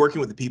mean, I like working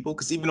with the people,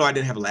 because even though I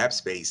didn't have a lab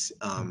space,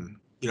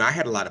 I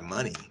had a lot of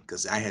money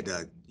because I had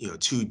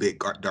 2 big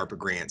DARPA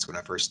grants when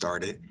I first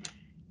started,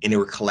 and they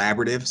were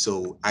collaborative,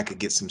 so I could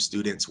get some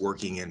students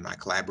working in my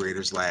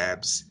collaborators'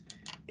 labs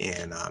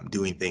and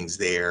doing things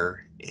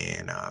there.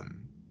 And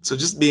so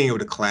just being able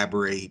to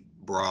collaborate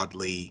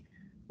broadly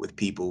with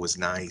people was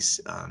nice.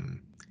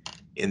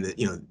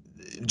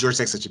 Georgia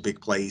Tech's such a big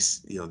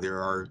place.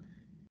 There are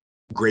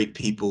great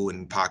people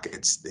and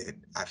pockets that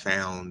I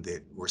found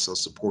that were so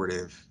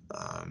supportive.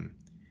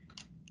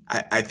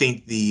 I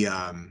think the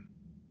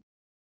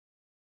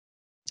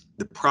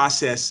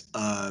process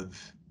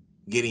of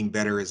getting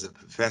better as a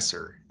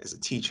professor, as a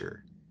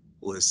teacher,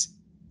 was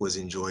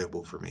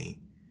enjoyable for me.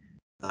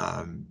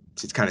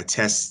 To kind of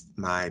test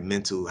my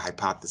mental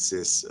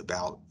hypothesis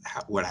about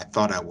what I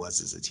thought I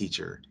was as a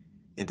teacher,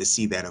 and to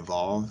see that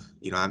evolve.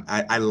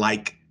 I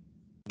like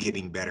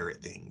getting better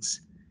at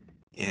things,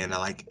 and I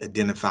like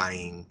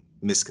identifying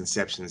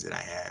misconceptions that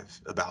I have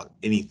about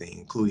anything,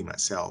 including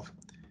myself.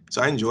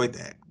 So I enjoyed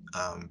that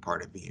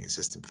part of being an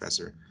assistant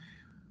professor.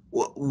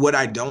 What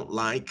I don't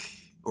like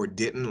or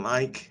didn't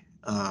like,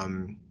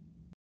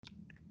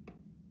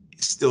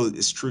 still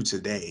is true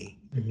today,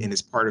 and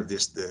it's part of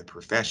the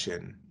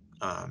profession.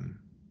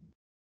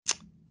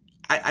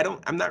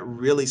 I'm not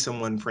really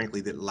someone,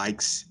 frankly, that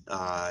likes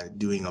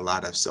doing a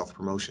lot of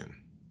self-promotion.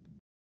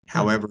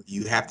 However,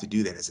 you have to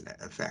do that as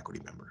a faculty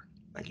member.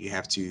 Like, you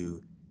have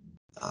to,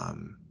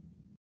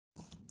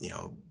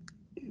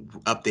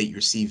 update your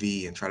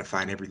CV and try to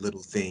find every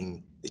little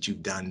thing that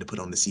you've done to put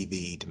on the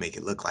CV to make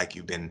it look like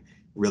you've been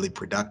really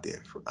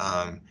productive.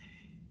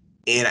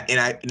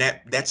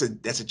 That's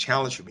a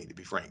challenge for me, to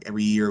be frank.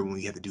 Every year when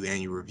we have to do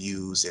annual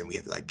reviews and we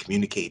have to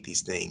communicate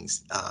these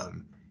things,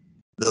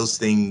 those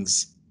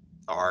things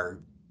are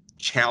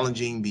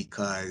challenging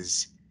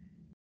because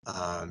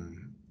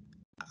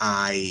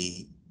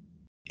I,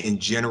 in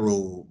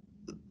general,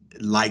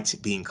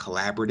 liked being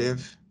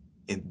collaborative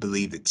and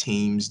believe that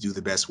teams do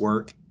the best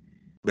work.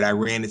 But I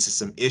ran into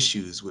some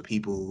issues with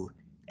people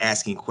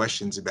asking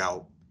questions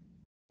about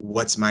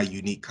what's my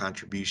unique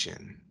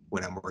contribution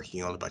when I'm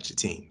working on a bunch of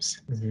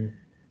teams. It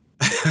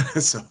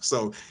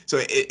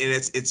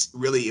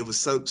was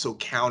so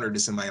counter to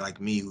somebody like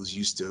me who's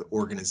used to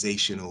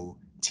organizational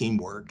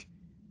teamwork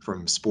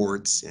from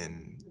sports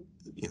and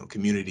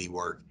community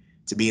work,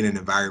 to be in an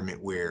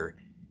environment where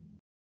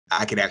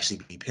I could actually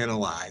be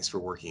penalized for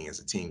working as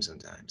a team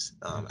sometimes.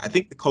 I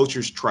think the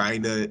culture's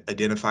trying to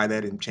identify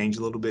that and change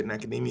a little bit in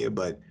academia,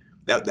 but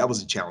that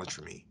was a challenge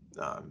for me,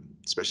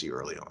 especially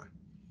early on.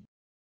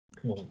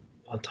 Well,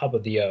 on top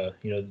of the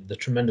the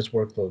tremendous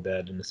workload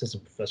that an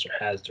assistant professor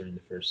has during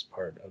the first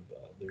part of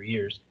their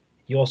years,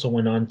 he also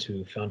went on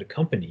to found a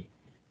company,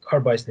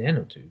 Carbide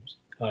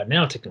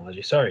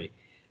Nanotechnology. Sorry,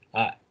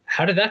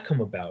 how did that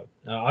come about?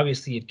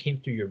 Obviously, it came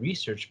through your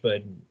research,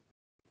 but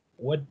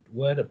what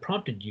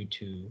prompted you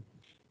to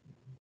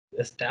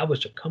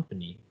establish a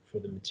company for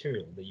the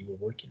material that you were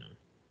working on?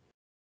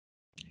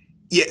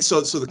 Yeah,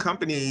 so the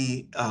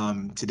company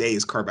today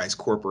is Carbide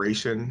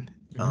Corporation.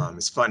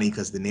 It's funny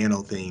because the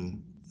nano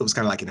thing, it was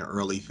kind of like in an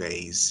early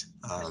phase.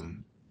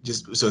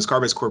 So it's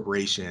Carbide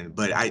Corporation,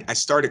 but I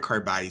started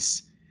Carbide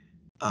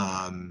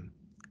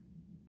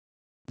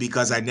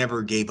because I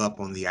never gave up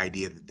on the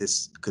idea that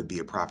this could be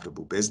a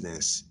profitable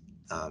business.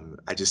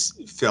 I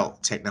just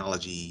felt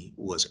technology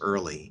was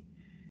early.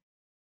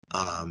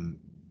 I'm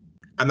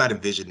not a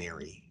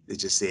visionary that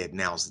just said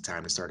now's the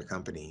time to start a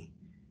company.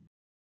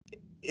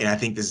 And I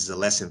think this is a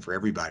lesson for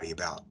everybody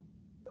about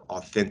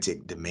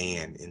authentic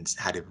demand and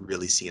how to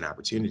really see an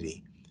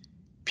opportunity.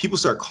 People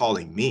start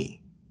calling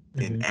me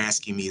and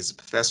asking me as a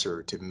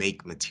professor to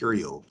make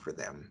material for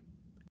them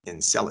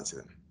and sell it to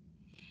them.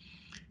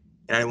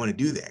 And I didn't want to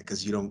do that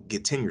because you don't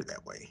get tenure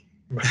that way.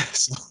 Right.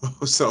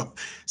 So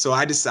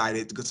I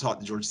decided to go talk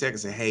to Georgia Tech and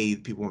say, hey,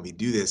 people want me to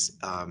do this.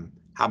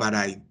 How about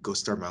I go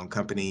start my own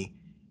company?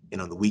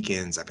 And on the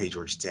weekends, I pay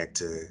Georgia Tech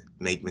to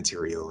make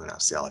material and I'll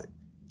sell it.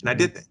 And I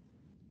did that.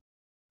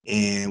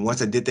 And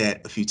once I did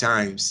that a few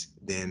times,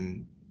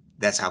 then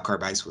that's how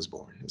Carbide was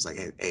born. It was like,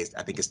 hey,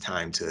 I think it's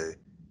time to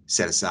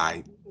set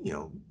aside,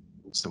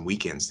 some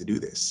weekends to do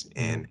this.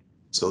 And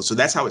so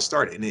that's how it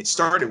started. And it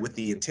started with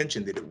the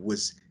intention that it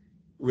was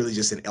really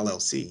just an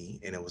LLC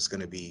and it was going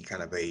to be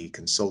kind of a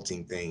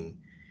consulting thing.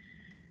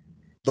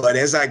 But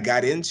as I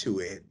got into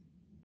it,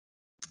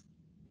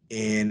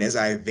 and as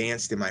I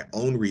advanced in my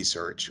own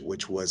research,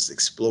 which was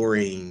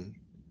exploring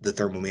the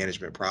thermal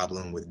management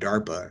problem with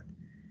DARPA,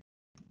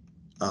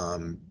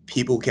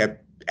 people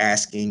kept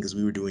asking, because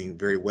we were doing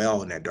very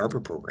well in that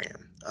DARPA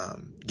program,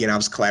 Again, I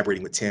was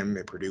collaborating with Tim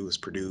at Purdue, it was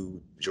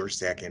Purdue, Georgia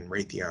Tech, and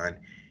Raytheon.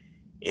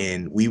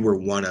 And we were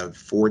one of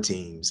 4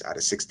 teams out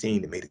of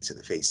 16 that made it to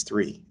the phase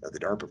 3 of the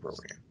DARPA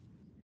program.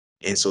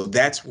 And so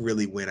that's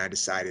really when I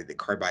decided that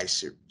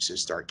Carbice should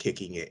start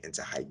kicking it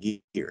into high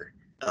gear.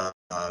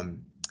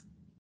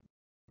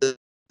 The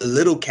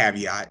little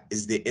caveat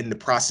is that in the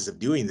process of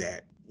doing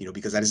that,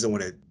 because I just don't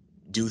want to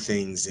do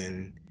things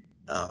and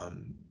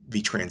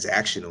be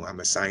transactional. I'm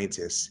a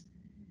scientist.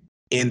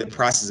 In the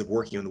process of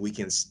working on the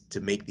weekends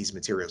to make these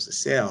materials to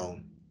sell,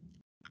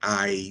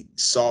 I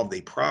solved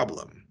a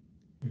problem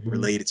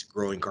related to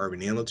growing carbon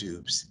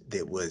nanotubes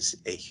that was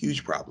a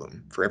huge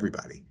problem for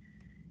everybody.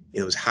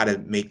 It was how to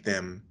make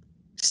them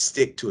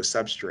stick to a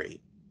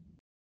substrate,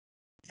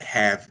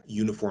 have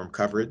uniform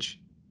coverage,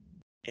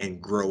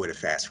 and grow at a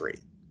fast rate.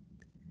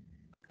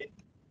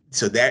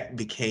 So that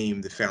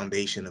became the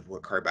foundation of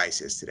what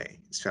Carbice is today.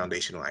 It's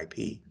foundational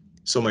IP.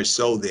 So much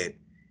so that,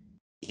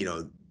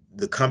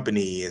 the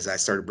company, as I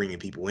started bringing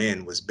people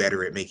in, was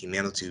better at making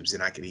nanotubes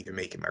than I could even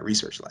make in my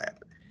research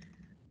lab.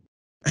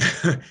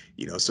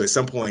 So at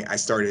some point I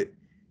started,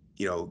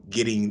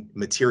 getting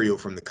material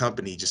from the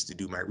company just to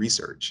do my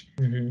research.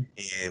 And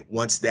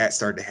once that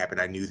started to happen,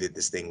 I knew that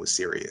this thing was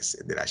serious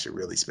and that I should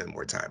really spend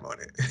more time on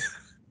it.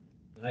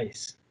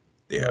 Nice.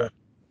 Yeah.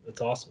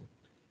 That's awesome.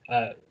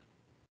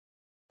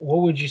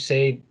 What would you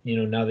say,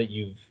 now that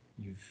you've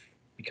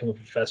become a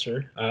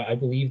professor? I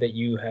believe that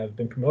you have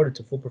been promoted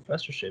to full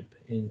professorship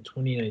in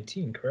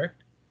 2019,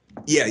 correct?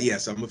 Yeah.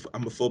 So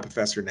I'm a full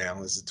professor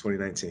now as of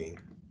 2019.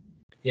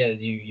 Yeah,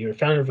 you're a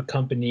founder of a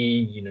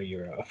company,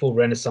 you're a full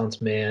Renaissance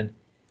man.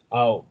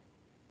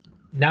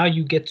 Now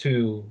you get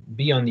to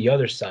be on the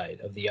other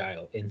side of the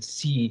aisle and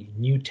see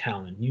new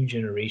talent, new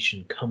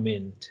generation come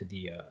into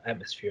the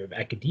atmosphere of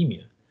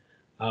academia.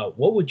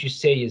 What would you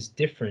say is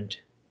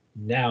different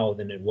now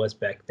than it was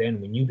back then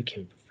when you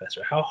became a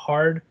professor? How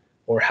hard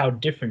or how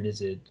different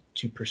is it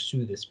to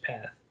pursue this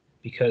path?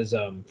 Because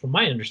from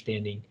my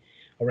understanding,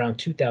 around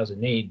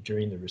 2008,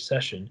 during the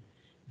recession,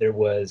 there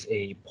was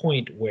a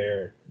point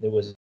where there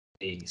was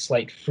a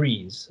slight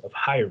freeze of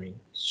hiring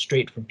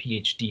straight from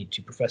PhD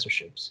to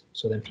professorships.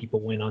 So then people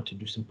went on to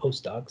do some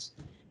postdocs.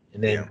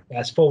 And then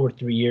fast forward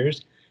 3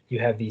 years, you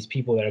have these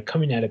people that are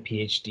coming out of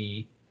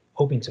PhD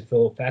hoping to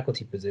fill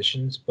faculty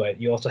positions, but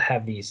you also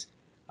have these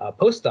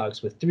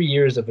postdocs with 3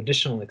 years of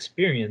additional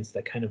experience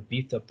that kind of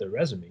beefed up their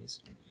resumes.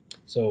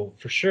 So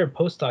for sure,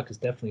 postdoc is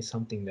definitely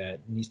something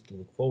that needs to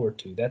look forward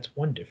to. That's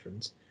one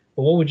difference.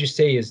 But what would you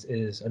say is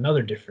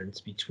another difference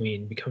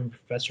between becoming a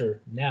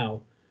professor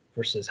now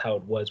versus how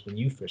it was when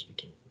you first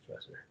became a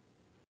professor?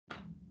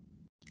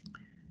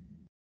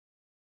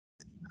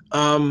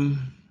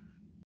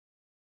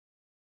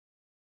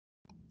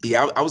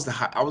 Yeah, I was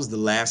the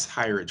last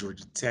hire at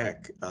Georgia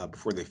Tech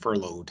before they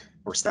furloughed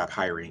or stopped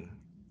hiring.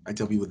 I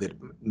tell people that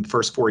in the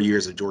first 4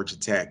 years of Georgia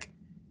Tech,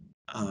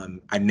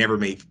 I never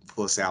made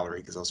full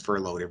salary because I was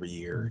furloughed every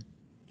year,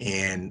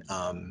 and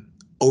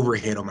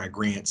overhead on my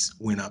grants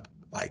went up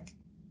like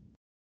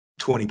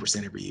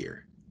 20% every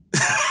year.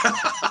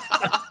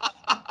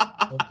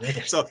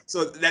 So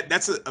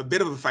that's a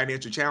bit of a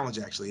financial challenge,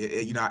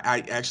 actually.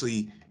 I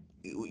actually,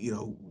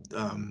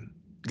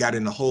 got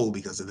in the hole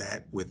because of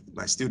that with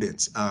my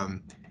students. I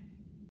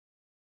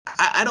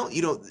don't,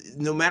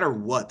 no matter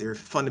what, there are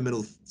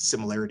fundamental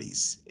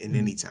similarities in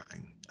any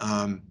time.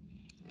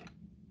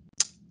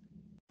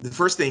 The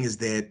first thing is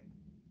that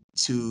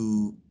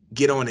to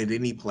get on at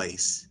any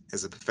place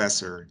as a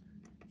professor,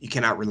 you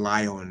cannot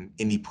rely on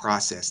any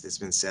process that's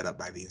been set up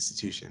by the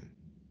institution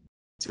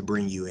to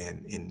bring you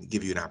in and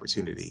give you an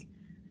opportunity.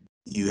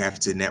 You have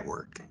to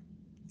network,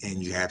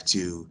 and you have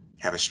to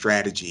have a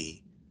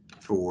strategy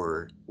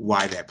for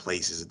why that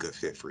place is a good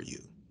fit for you.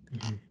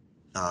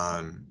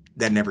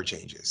 That never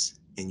changes.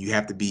 And you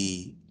have to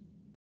be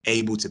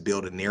able to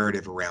build a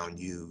narrative around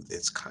you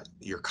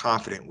you're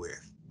confident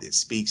with, that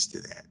speaks to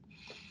that.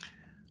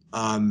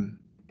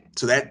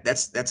 So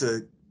that's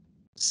a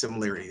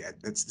similarity.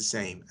 That's the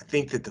same. I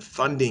think that the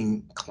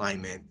funding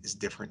climate is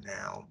different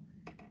now.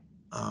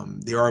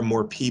 There are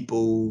more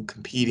people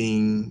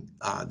competing.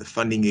 The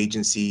funding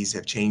agencies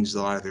have changed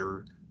a lot of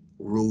their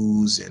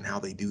rules and how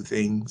they do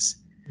things.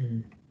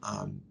 And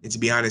to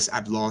be honest,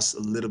 I've lost a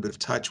little bit of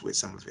touch with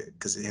some of it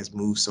because it has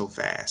moved so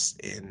fast.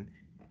 And,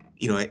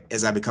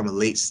 as I become a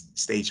late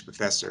stage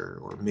professor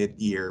or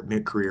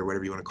mid-career,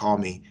 whatever you want to call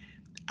me,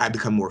 I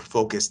become more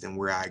focused in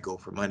where I go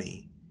for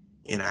money.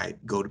 And I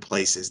go to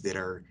places that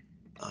are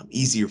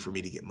easier for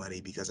me to get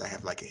money because I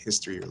have like a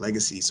history or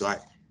legacy. So I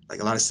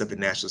like a lot of stuff at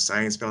National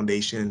Science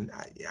Foundation.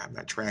 I'm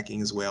not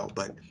tracking as well,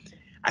 but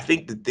I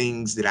think the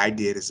things that I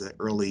did as an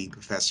early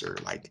professor,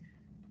 like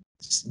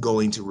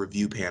going to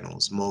review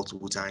panels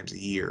multiple times a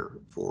year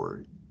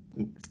for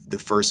the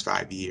first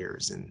 5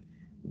 years and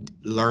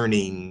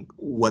learning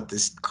what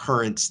this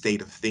current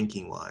state of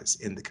thinking was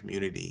in the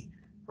community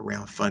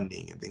around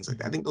funding and things like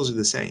that. I think those are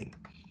the same.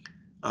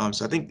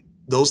 So I think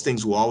those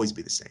things will always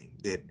be the same,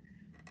 that,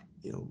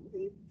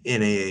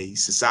 in a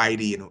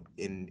society,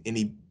 in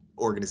any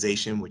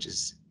organization which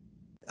is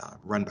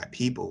run by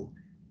people,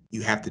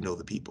 you have to know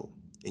the people,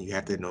 and you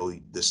have to know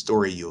the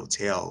story you'll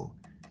tell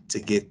to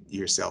get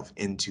yourself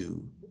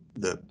into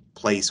the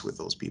place with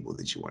those people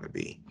that you want to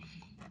be.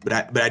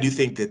 But I do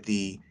think that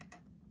the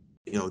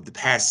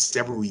past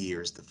several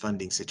years, the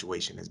funding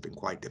situation has been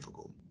quite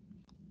difficult.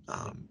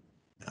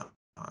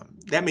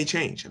 That may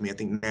change. I mean, I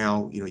think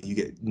now, you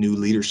get new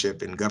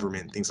leadership in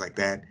government and things like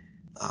that.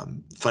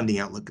 Funding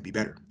outlook could be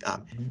better.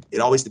 It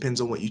always depends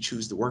on what you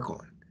choose to work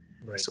on.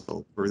 Right.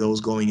 So for those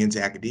going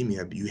into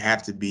academia, you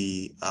have to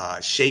be a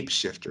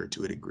shapeshifter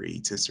to a degree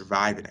to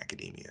survive in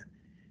academia.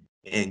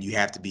 And you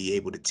have to be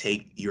able to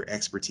take your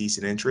expertise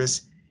and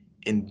interests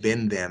and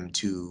bend them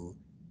to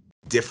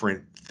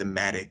different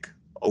thematic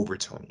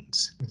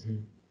overtones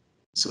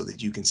so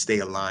that you can stay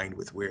aligned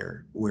with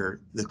where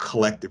the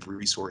collective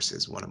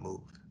resources want to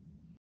move.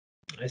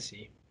 I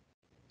see.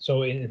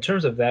 So in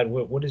terms of that,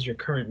 what is your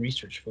current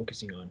research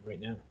focusing on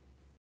right now?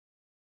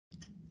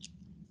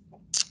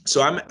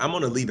 So I'm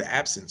on a leave of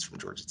absence from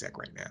Georgia Tech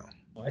right now.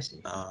 Oh, I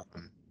see.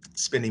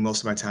 Spending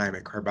most of my time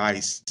at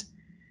Carbice.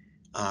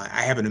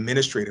 I have an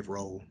administrative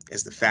role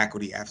as the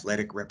faculty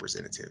athletic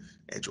representative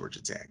at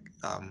Georgia Tech,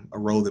 a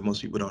role that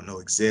most people don't know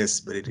exists,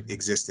 but it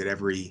exists at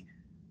every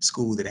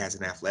school that has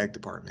an athletic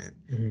department.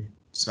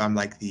 So I'm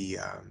like I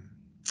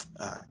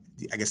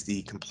guess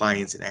the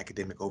compliance and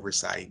academic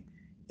oversight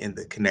and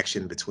the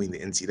connection between the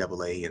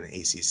NCAA and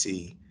the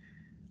ACC.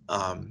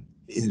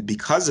 And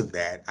because of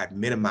that, I've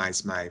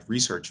minimized my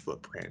research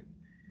footprint,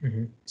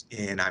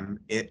 and I'm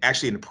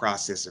actually in the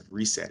process of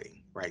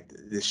resetting, right?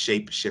 The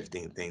shape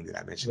shifting thing that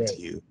I mentioned to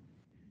you,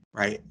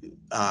 right?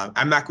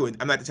 I'm not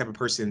the type of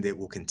person that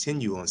will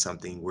continue on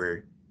something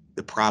where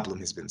the problem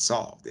has been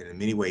solved. And in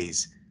many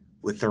ways,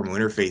 with thermal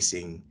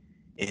interfacing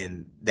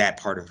and that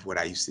part of what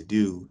I used to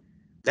do,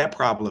 that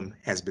problem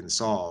has been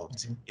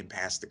solved and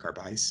passed the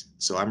Carbice.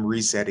 So I'm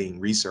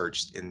resetting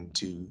research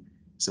into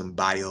some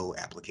bio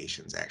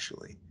applications,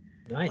 actually.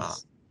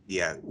 Nice.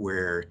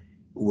 Where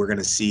we're going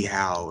to see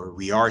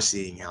we are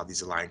seeing how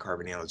these aligned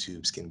carbon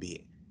nanotubes can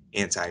be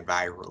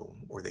antiviral,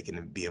 or they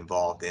can be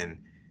involved in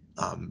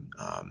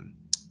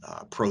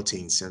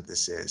protein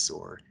synthesis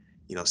or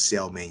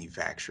cell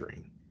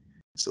manufacturing.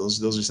 So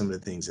those are some of the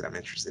things that I'm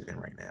interested in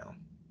right now.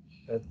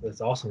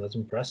 That's awesome. That's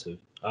impressive.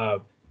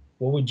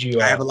 What would you?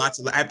 I have a lot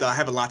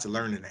to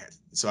learn in that.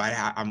 So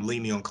I'm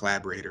leaning on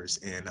collaborators,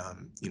 and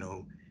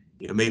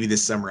maybe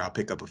this summer I'll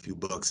pick up a few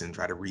books and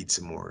try to read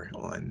some more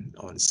on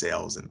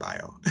cells and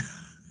bio.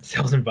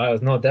 Cells and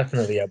bios, no,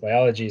 definitely.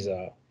 Biology is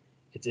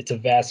it's a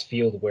vast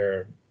field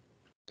where,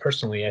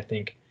 personally, I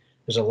think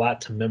there's a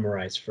lot to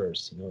memorize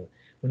first.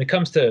 When it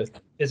comes to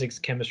physics,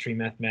 chemistry,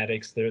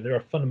 mathematics, there are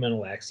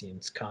fundamental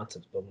axioms,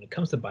 concepts, but when it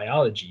comes to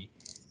biology,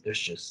 there's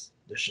just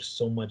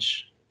so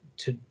much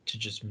to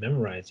just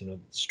memorize.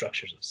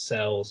 Structures of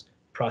cells,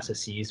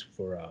 processes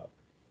for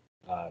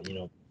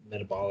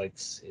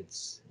metabolics.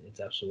 It's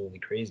absolutely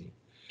crazy.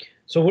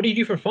 So what do you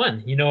do for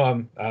fun?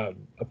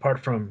 Apart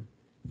from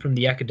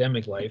the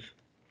academic life,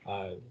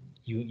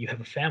 you have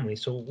a family.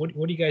 So what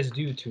do you guys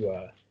do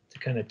to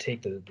kind of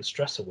take the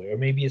stress away, or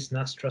maybe it's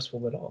not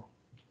stressful at all?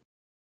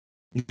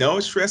 No,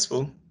 it's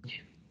stressful.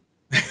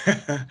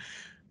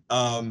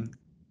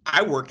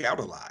 I work out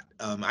a lot.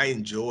 I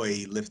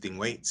enjoy lifting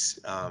weights.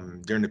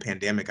 During the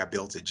pandemic, I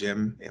built a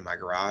gym in my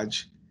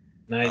garage.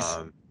 Nice.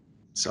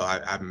 So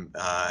I've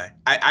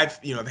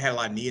had a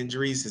lot of knee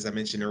injuries, as I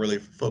mentioned earlier,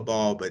 for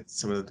football, but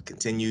some of them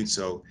continued.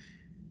 So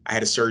I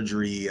had a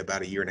surgery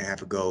about 1.5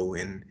 years ago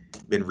and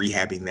been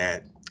rehabbing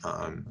that.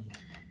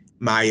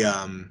 My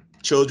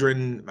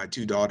children, my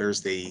 2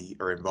 daughters, they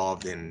are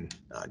involved in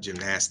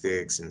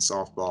gymnastics and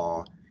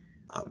softball.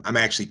 I'm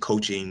actually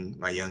coaching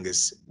my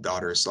youngest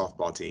daughter's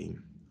softball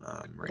team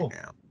right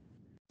now.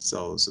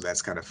 So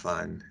that's kind of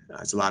fun.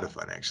 It's a lot of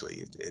fun,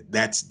 actually.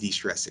 That's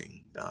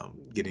de-stressing,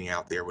 getting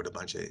out there with a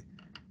bunch of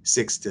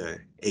 6 to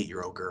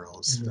 8-year-old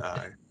girls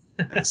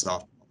and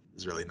softball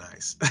is really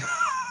nice.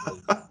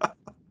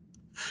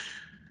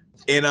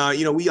 And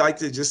we like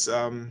to just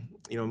my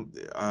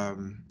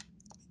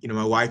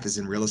wife is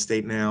in real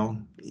estate now,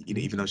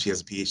 even though she has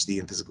a Ph.D.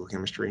 in physical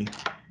chemistry.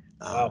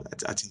 Wow.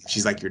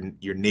 She's like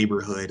your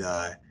neighborhood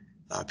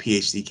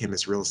Ph.D.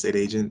 chemist real estate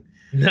agent.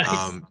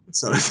 Nice.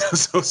 So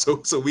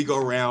we go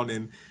around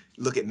and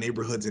look at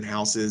neighborhoods and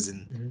houses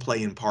and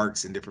play in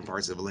parks in different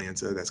parts of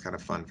Atlanta. That's kind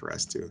of fun for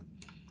us too.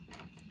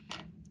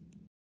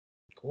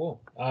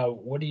 Cool.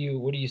 What do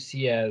you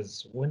see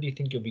as, when do you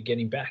think you'll be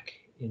getting back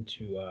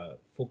into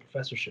full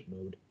professorship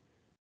mode?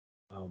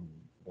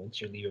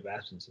 Once your leave of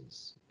absence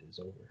is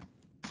over?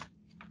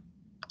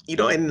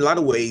 In a lot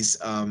of ways,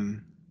 I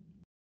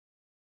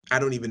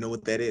don't even know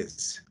what that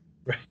is.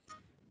 Right.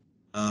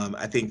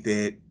 I think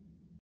that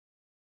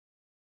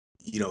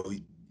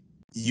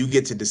you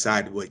get to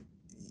decide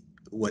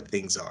what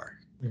things are.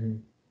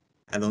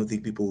 I don't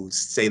think people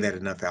say that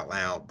enough out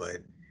loud, but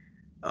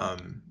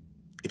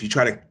if you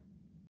try to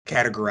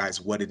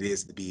categorize what it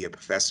is to be a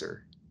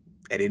professor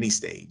at any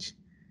stage,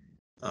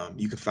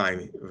 you can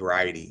find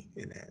variety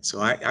in that.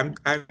 So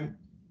I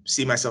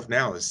see myself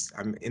now as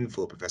I'm in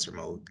full professor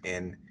mode,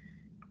 and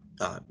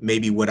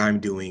maybe what I'm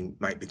doing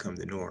might become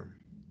the norm.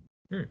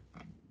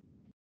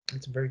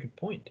 That's a very good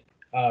point.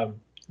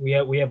 We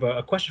have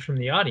a question from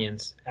the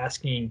audience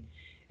asking,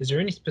 is there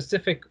any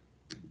specific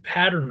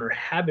pattern or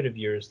habit of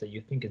yours that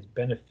you think is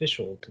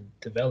beneficial to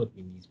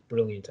developing these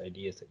brilliant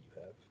ideas that you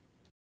have?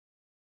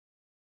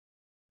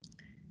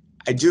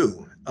 I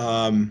do.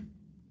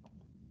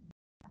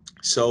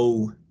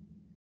 So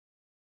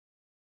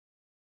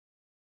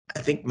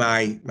I think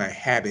my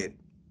habit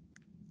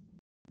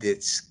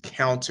that's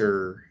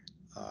counter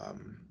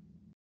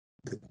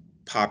the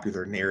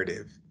popular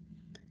narrative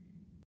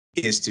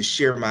is to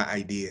share my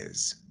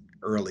ideas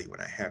early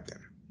when I have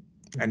them.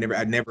 I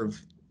never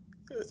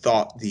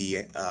thought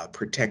the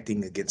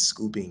protecting against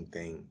scooping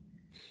thing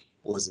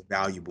was a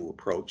valuable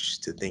approach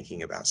to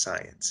thinking about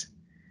science.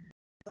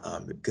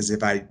 Because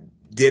if I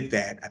did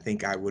that, I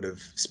think I would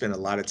have spent a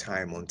lot of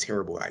time on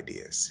terrible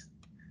ideas.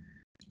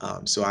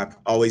 So I've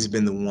always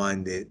been the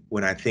one that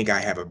when I think I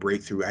have a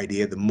breakthrough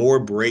idea, the more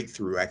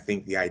breakthrough I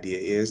think the idea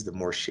is, the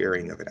more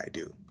sharing of it I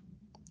do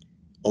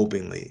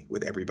openly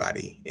with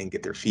everybody and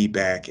get their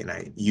feedback. And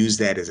I use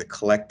that as a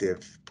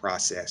collective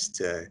process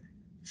to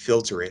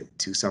filter it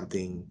to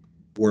something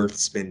worth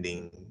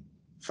spending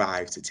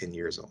 5 to 10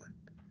 years on,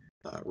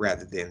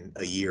 rather than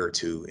a year or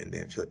two and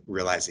then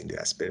realizing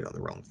that I spent it on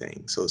the wrong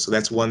thing. So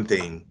that's one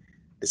thing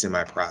that's in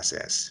my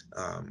process.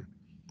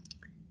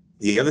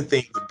 The other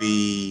thing would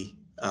be,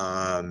 do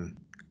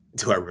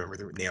I remember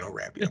the nano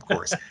wrap? Yeah, of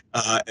course.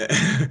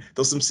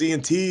 Throw some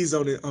CNTs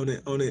on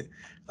it.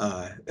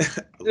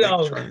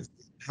 Electrons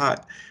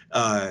hot.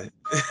 Nice.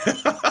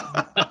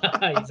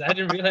 I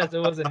didn't realize it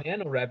was a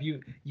nano wrap.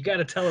 You got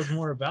to tell us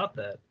more about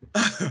that.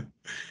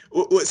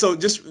 So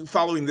just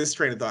following this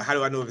train of thought, how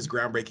do I know if it's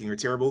groundbreaking or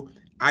terrible?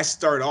 I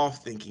start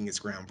off thinking it's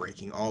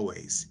groundbreaking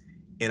always,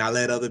 and I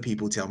let other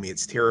people tell me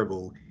it's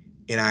terrible,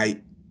 and I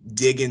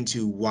dig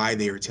into why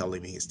they are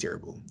telling me it's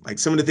terrible. Like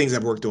some of the things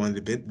I've worked on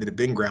that have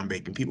been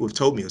groundbreaking, people have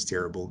told me it was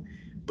terrible,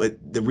 but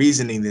the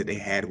reasoning that they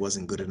had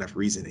wasn't good enough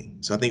reasoning.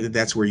 So I think that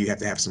that's where you have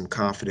to have some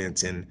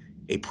confidence in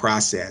a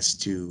process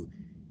to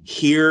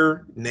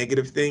hear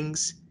negative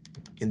things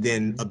and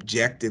then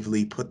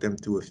objectively put them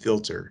through a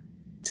filter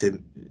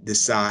to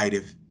decide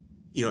if,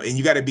 and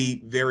you got to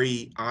be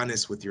very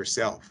honest with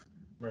yourself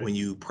when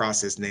you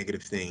process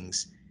negative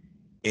things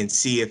and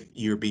see if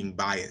you're being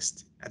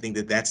biased. I think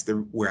that that's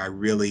where I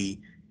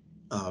really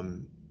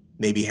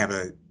maybe have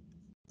a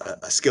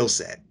skill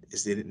set,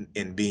 is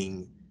in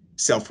being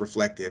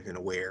self-reflective and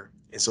aware.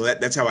 And so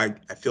that's how I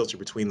filter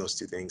between those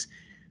two things.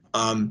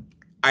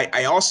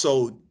 I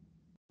also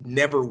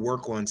never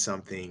work on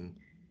something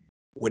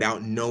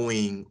without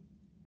knowing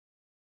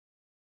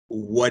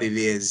what it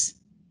is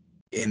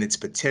and its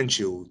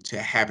potential to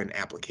have an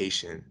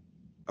application,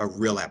 a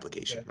real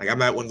application. Yeah. Like I'm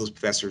not one of those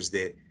professors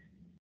that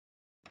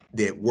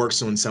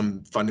works on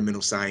some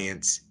fundamental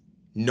science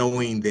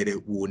knowing that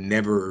it will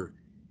never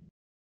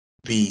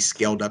be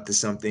scaled up to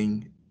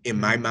something. In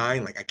my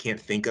mind, like I can't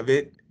think of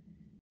it,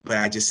 but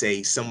I just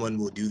say someone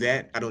will do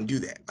that. I don't do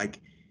that. Like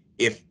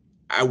if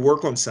I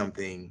work on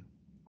something,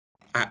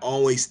 I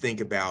always think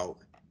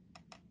about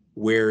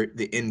where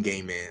the end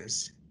game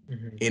is.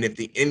 And if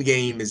the end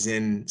game is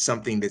in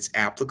something that's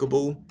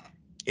applicable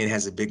and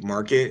has a big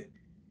market,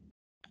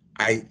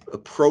 I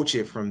approach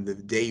it from the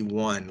day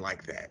one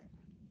like that,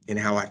 and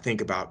how I think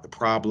about the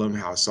problem,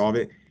 how I solve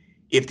it.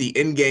 If the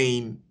end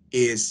game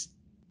is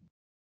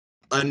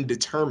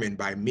undetermined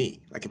by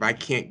me, like if I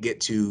can't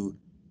get to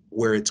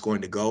where it's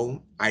going to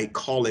go, I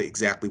call it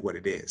exactly what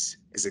it is.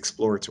 It's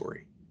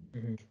exploratory.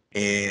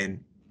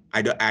 And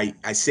I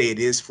say it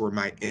is for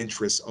my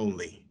interests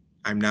only.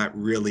 I'm not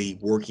really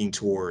working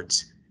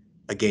towards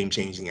a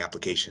game-changing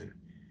application,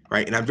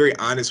 right? And I'm very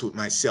honest with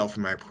myself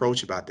and my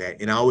approach about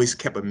that. And I always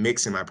kept a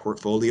mix in my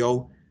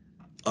portfolio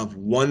of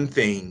one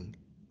thing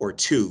or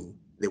two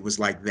that was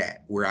like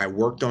that, where I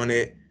worked on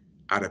it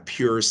out of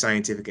pure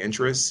scientific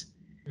interest.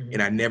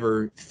 And I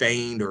never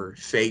feigned or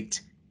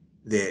faked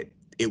that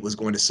it was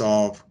going to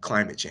solve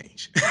climate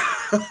change.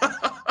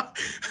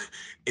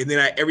 And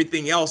then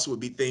everything else would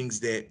be things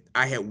that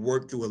I had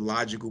worked through a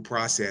logical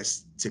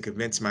process to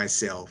convince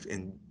myself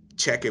and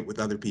check it with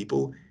other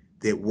people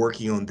that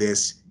working on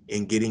this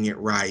and getting it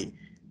right,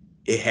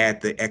 it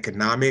had the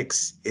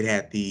economics, it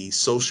had the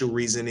social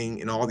reasoning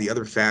and all the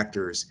other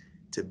factors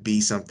to be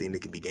something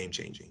that could be game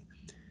changing.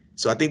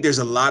 So I think there's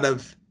a lot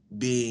of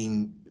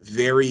being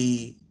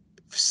very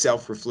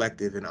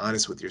self-reflective and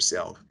honest with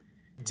yourself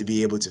to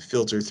be able to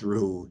filter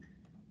through,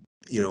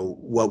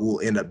 what will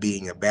end up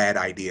being a bad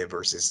idea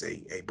versus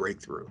a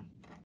breakthrough.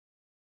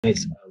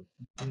 Nice.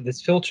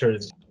 This filter,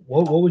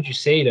 what would you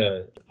say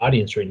to the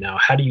audience right now?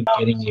 How do you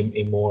getting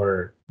a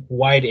more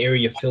wide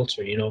area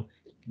filter?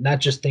 Not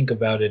just think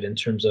about it in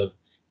terms of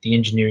the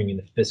engineering and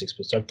the physics,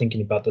 but start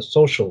thinking about the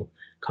social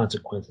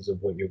consequences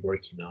of what you're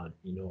working on.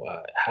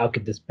 How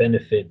could this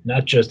benefit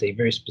not just a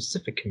very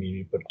specific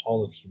community, but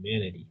all of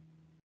humanity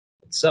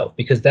itself?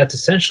 Because that's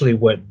essentially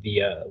what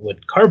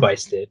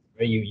Carbice did,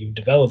 right? You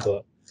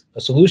develop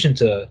a solution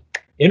to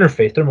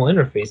thermal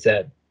interface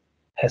that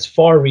has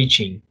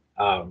far-reaching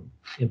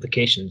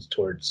implications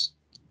towards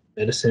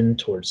medicine,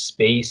 towards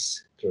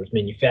space, towards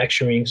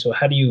manufacturing. So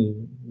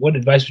what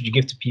advice would you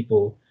give to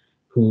people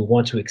who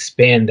want to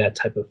expand that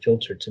type of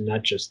filter to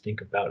not just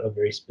think about a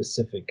very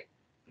specific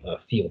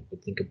field,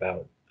 but think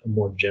about a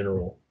more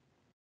general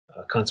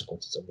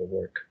consequences of their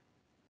work?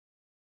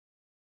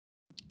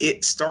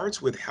 It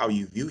starts with how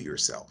you view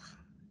yourself.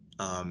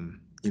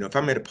 If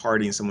I'm at a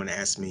party and someone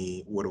asks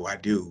me, what do I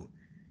do?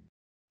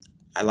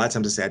 A lot of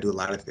times I say I do a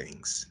lot of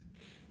things.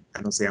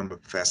 I don't say I'm a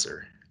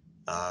professor.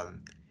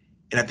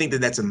 And I think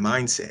that that's a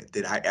mindset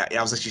that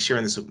I was actually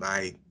sharing this with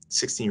my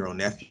 16-year-old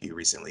nephew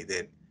recently,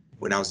 that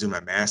when I was doing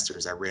my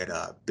master's, I read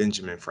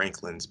Benjamin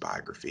Franklin's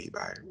biography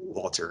by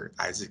Walter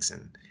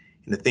Isaacson.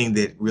 And the thing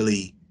that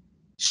really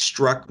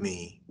struck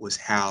me was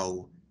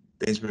how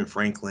Benjamin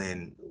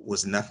Franklin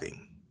was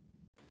nothing.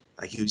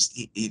 Like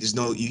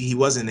he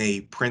wasn't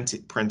a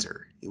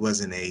printer. He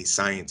wasn't a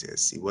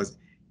scientist. He was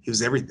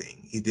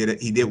everything.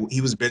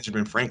 He was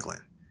Benjamin Franklin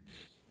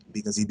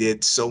because he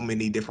did so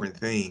many different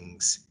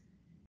things.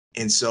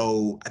 And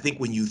so I think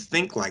when you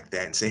think like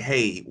that and say,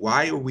 hey,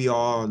 why are we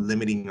all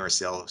limiting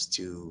ourselves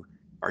to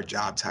our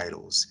job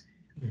titles?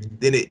 Mm-hmm.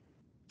 Then it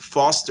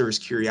fosters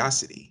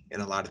curiosity in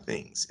a lot of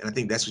things. And I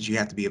think that's what you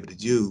have to be able to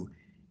do,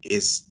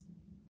 is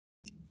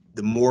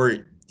the more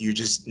you're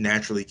just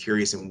naturally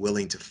curious and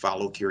willing to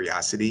follow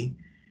curiosity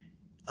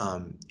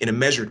in a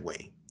measured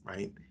way,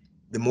 right?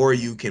 The more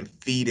you can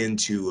feed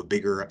into a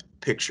bigger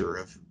picture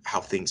of how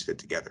things fit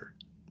together.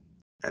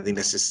 I think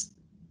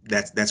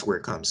that's where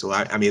it comes. So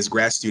I mean, as a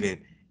grad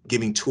student,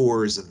 giving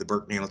tours of the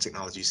Birck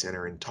Nanotechnology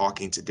Center and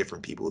talking to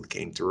different people that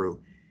came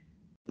through,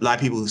 a lot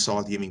of people who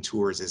saw giving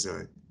tours as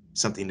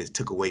something that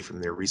took away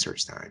from their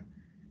research time.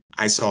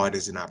 I saw it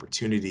as an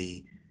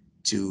opportunity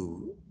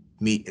to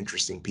meet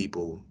interesting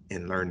people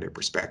and learn their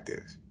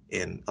perspective.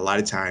 And a lot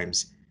of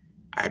times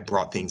I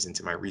brought things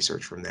into my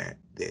research from that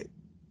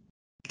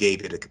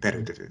gave it a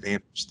competitive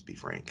advantage, to be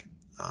frank.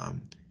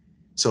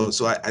 So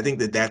I think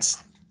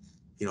that's,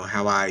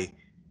 how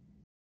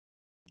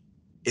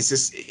it's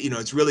just,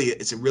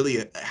 it's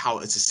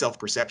a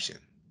self-perception,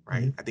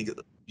 right? Mm-hmm. I think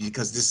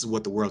because this is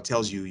what the world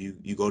tells you,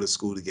 you go to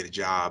school to get a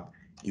job,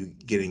 you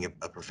getting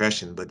a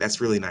profession, but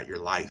that's really not your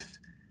life.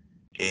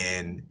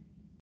 And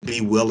be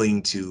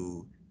willing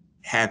to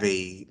have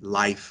a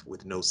life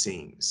with no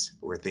seams,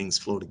 where things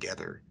flow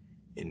together,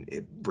 and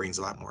it brings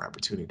a lot more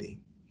opportunity.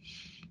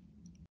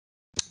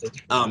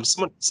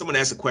 Someone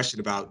asked a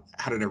question about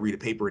how did I read a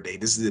paper a day?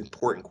 This is an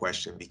important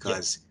question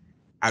because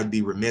I would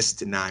be remiss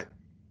to not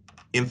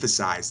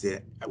emphasize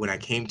that when I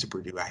came to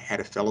Purdue, I had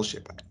a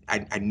fellowship.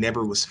 I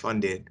never was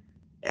funded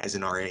as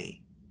an RA.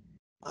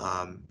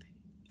 And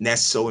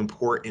that's so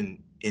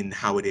important in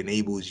how it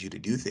enables you to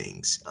do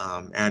things.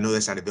 And I know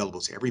that's not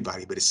available to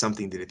everybody, but it's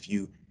something that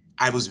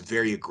I was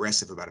very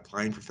aggressive about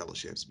applying for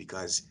fellowships,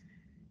 because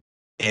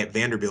at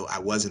Vanderbilt, I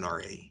was an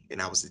RA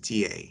and I was the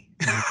TA.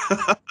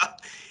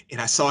 And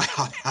I saw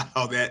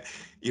how that,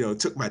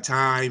 took my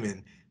time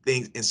and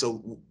things. And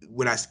so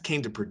when I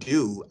came to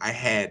Purdue, I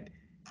had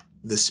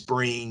the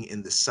spring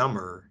and the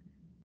summer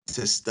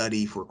to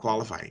study for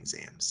qualifying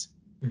exams.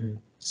 Mm-hmm.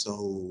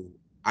 So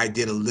I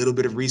did a little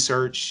bit of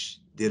research,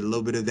 did a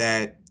little bit of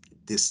that,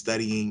 did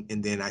studying,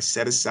 and then I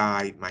set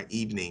aside my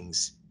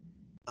evenings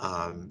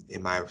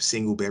in my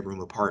single bedroom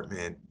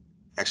apartment,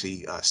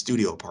 actually a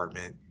studio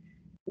apartment,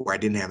 where I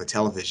didn't have a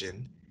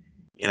television,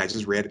 and I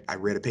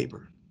read a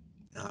paper.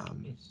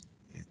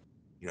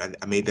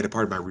 I made that a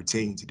part of my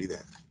routine to do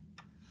that.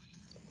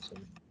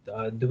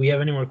 Awesome. Do we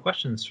have any more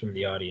questions from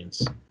the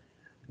audience?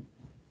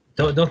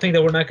 Don't think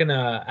that we're not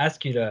gonna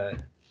ask you to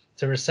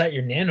recite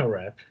your nano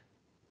rep.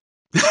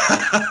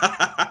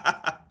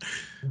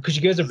 Could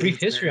you give us a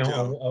brief history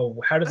on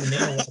how did the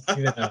nano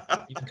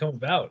rep even come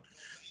about?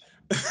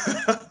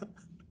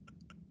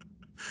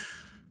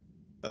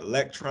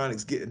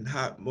 Electronics getting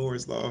hot,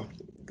 Moore's law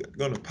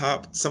gonna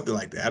pop, something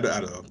like that. I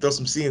don't know. Throw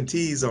some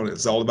CNTs on it.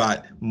 It's all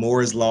about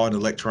Moore's law and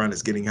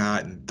electronics getting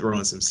hot and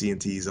throwing some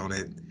CNTs on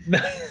it.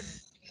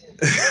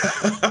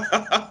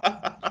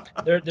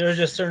 There are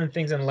just certain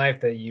things in life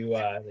that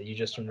you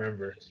just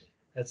remember.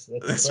 That's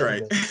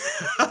right.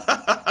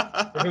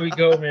 Here we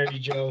go, Mary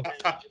Jo.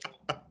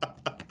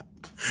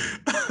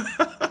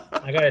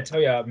 I gotta tell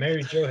you,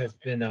 Mary Jo has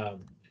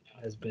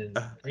been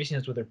gracing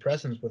us with her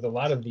presence with a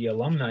lot of the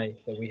alumni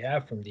that we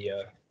have from the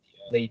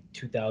late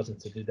 2000s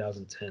to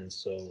 2010.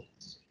 So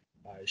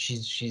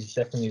she's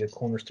definitely the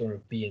cornerstone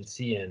of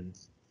BNC,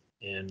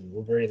 and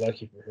we're very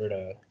lucky for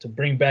her to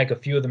bring back a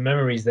few of the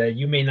memories that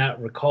you may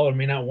not recall or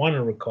may not want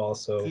to recall.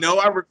 So no,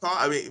 I recall.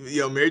 I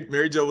mean,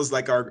 Mary Jo was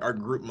like our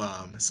group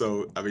mom.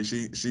 So I mean,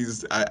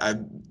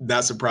 I'm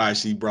not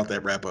surprised she brought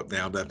that wrap up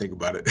now that I think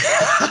about it.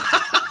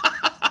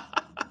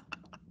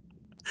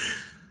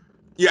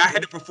 Yeah, I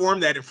had to perform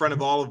that in front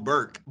of all of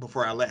Birck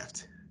before I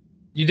left.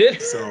 You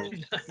did? So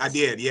nice. I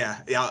did,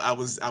 yeah. I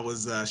was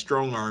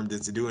strong-armed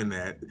into doing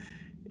that.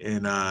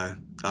 And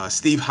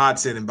Steve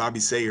Hodson and Bobby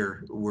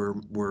Sayer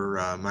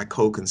were my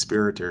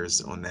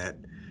co-conspirators on that.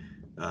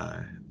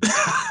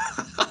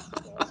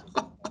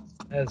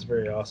 That's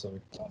very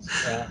awesome.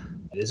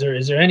 Is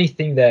there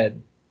anything that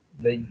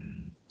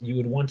you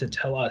would want to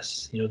tell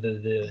us? You know,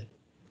 the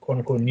quote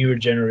unquote newer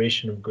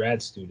generation of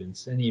grad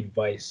students. Any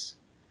advice,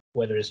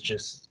 whether it's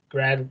just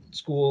grad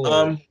school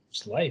or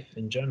just life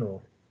in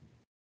general?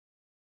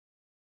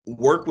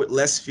 Work with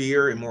less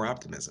fear and more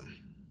optimism.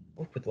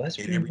 Work with less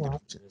In fear and every more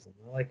dimension. optimism.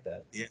 I like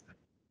that. Yeah,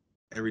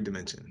 every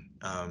dimension.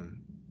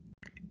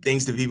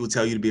 Things that people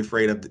tell you to be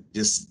afraid of,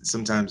 just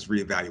sometimes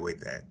reevaluate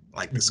that,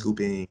 like the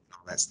scooping,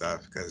 all that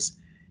stuff, because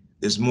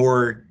there's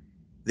more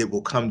that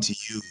will come to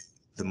you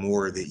the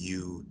more that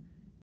you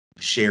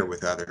share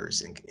with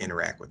others and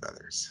interact with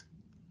others.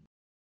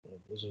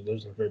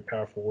 Those are very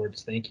powerful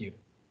words. Thank you.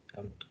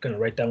 I'm gonna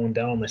write that one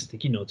down on my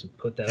sticky notes and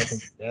put that up on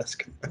my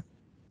desk.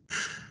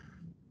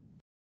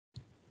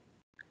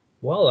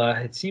 Well,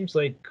 it seems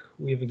like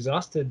we've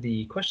exhausted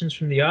the questions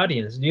from the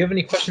audience. Do you have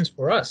any questions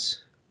for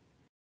us?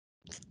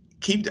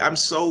 I'm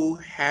so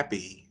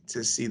happy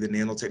to see the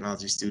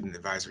Nanotechnology Student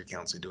Advisory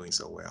Council doing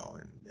so well,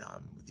 and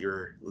with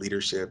your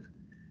leadership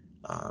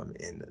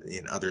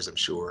and others, I'm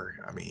sure.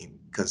 I mean,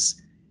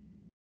 because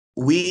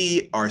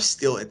we are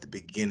still at the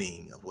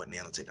beginning of what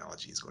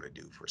nanotechnology is going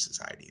to do for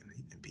society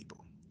and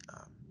people,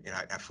 and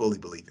I fully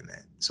believe in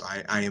that. So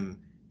I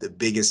am the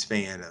biggest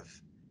fan of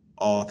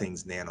all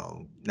things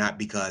nano, not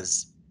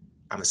because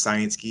I'm a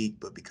science geek,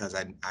 but because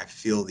I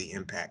feel the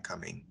impact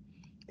coming.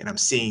 And I'm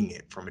seeing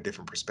it from a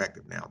different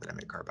perspective now that I'm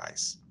at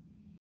Carbice.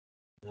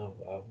 No,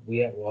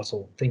 we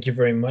also thank you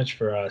very much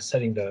for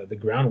setting the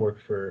groundwork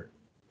for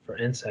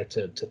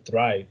NSAC to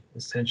thrive.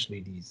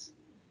 Essentially,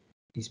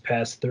 these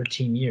past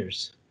 13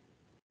 years,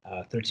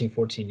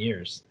 14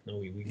 years. No,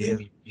 we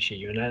really appreciate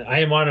you, and I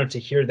am honored to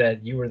hear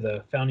that you were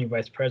the founding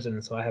vice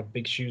president. So I have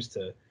big shoes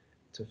to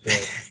fill.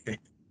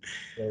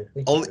 So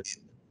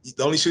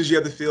the only shoes you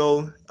have to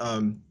fill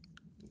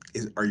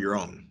are your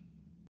own.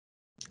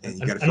 And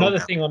you got to another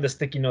thing on the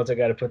sticky notes. I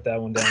got to put that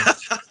one down.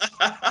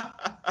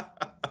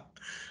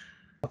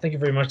 Thank you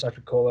very much,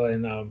 Dr. Cola,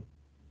 and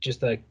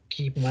just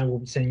keep in mind we'll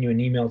be sending you an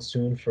email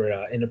soon for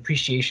an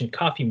appreciation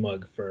coffee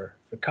mug for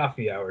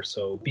coffee hour.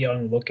 So be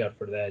on the lookout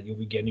for that. You'll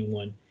be getting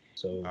one.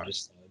 So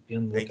just be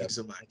on the lookout. Thank you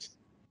so much.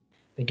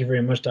 Thank you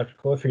very much, Dr.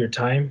 Cola, for your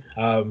time.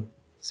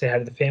 Say hi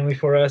to the family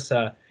for us.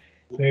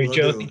 Mary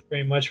Jo, thank you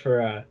very much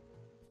for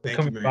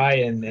coming by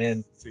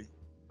and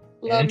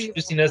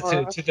introducing us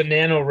to the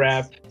nano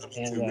wrap.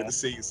 And good to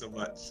see you so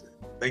much.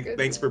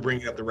 Thanks for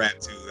bringing up the wrap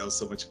too. That was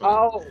so much fun.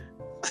 Oh.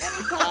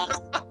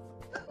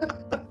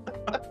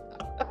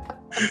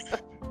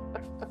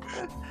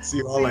 See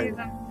you all later.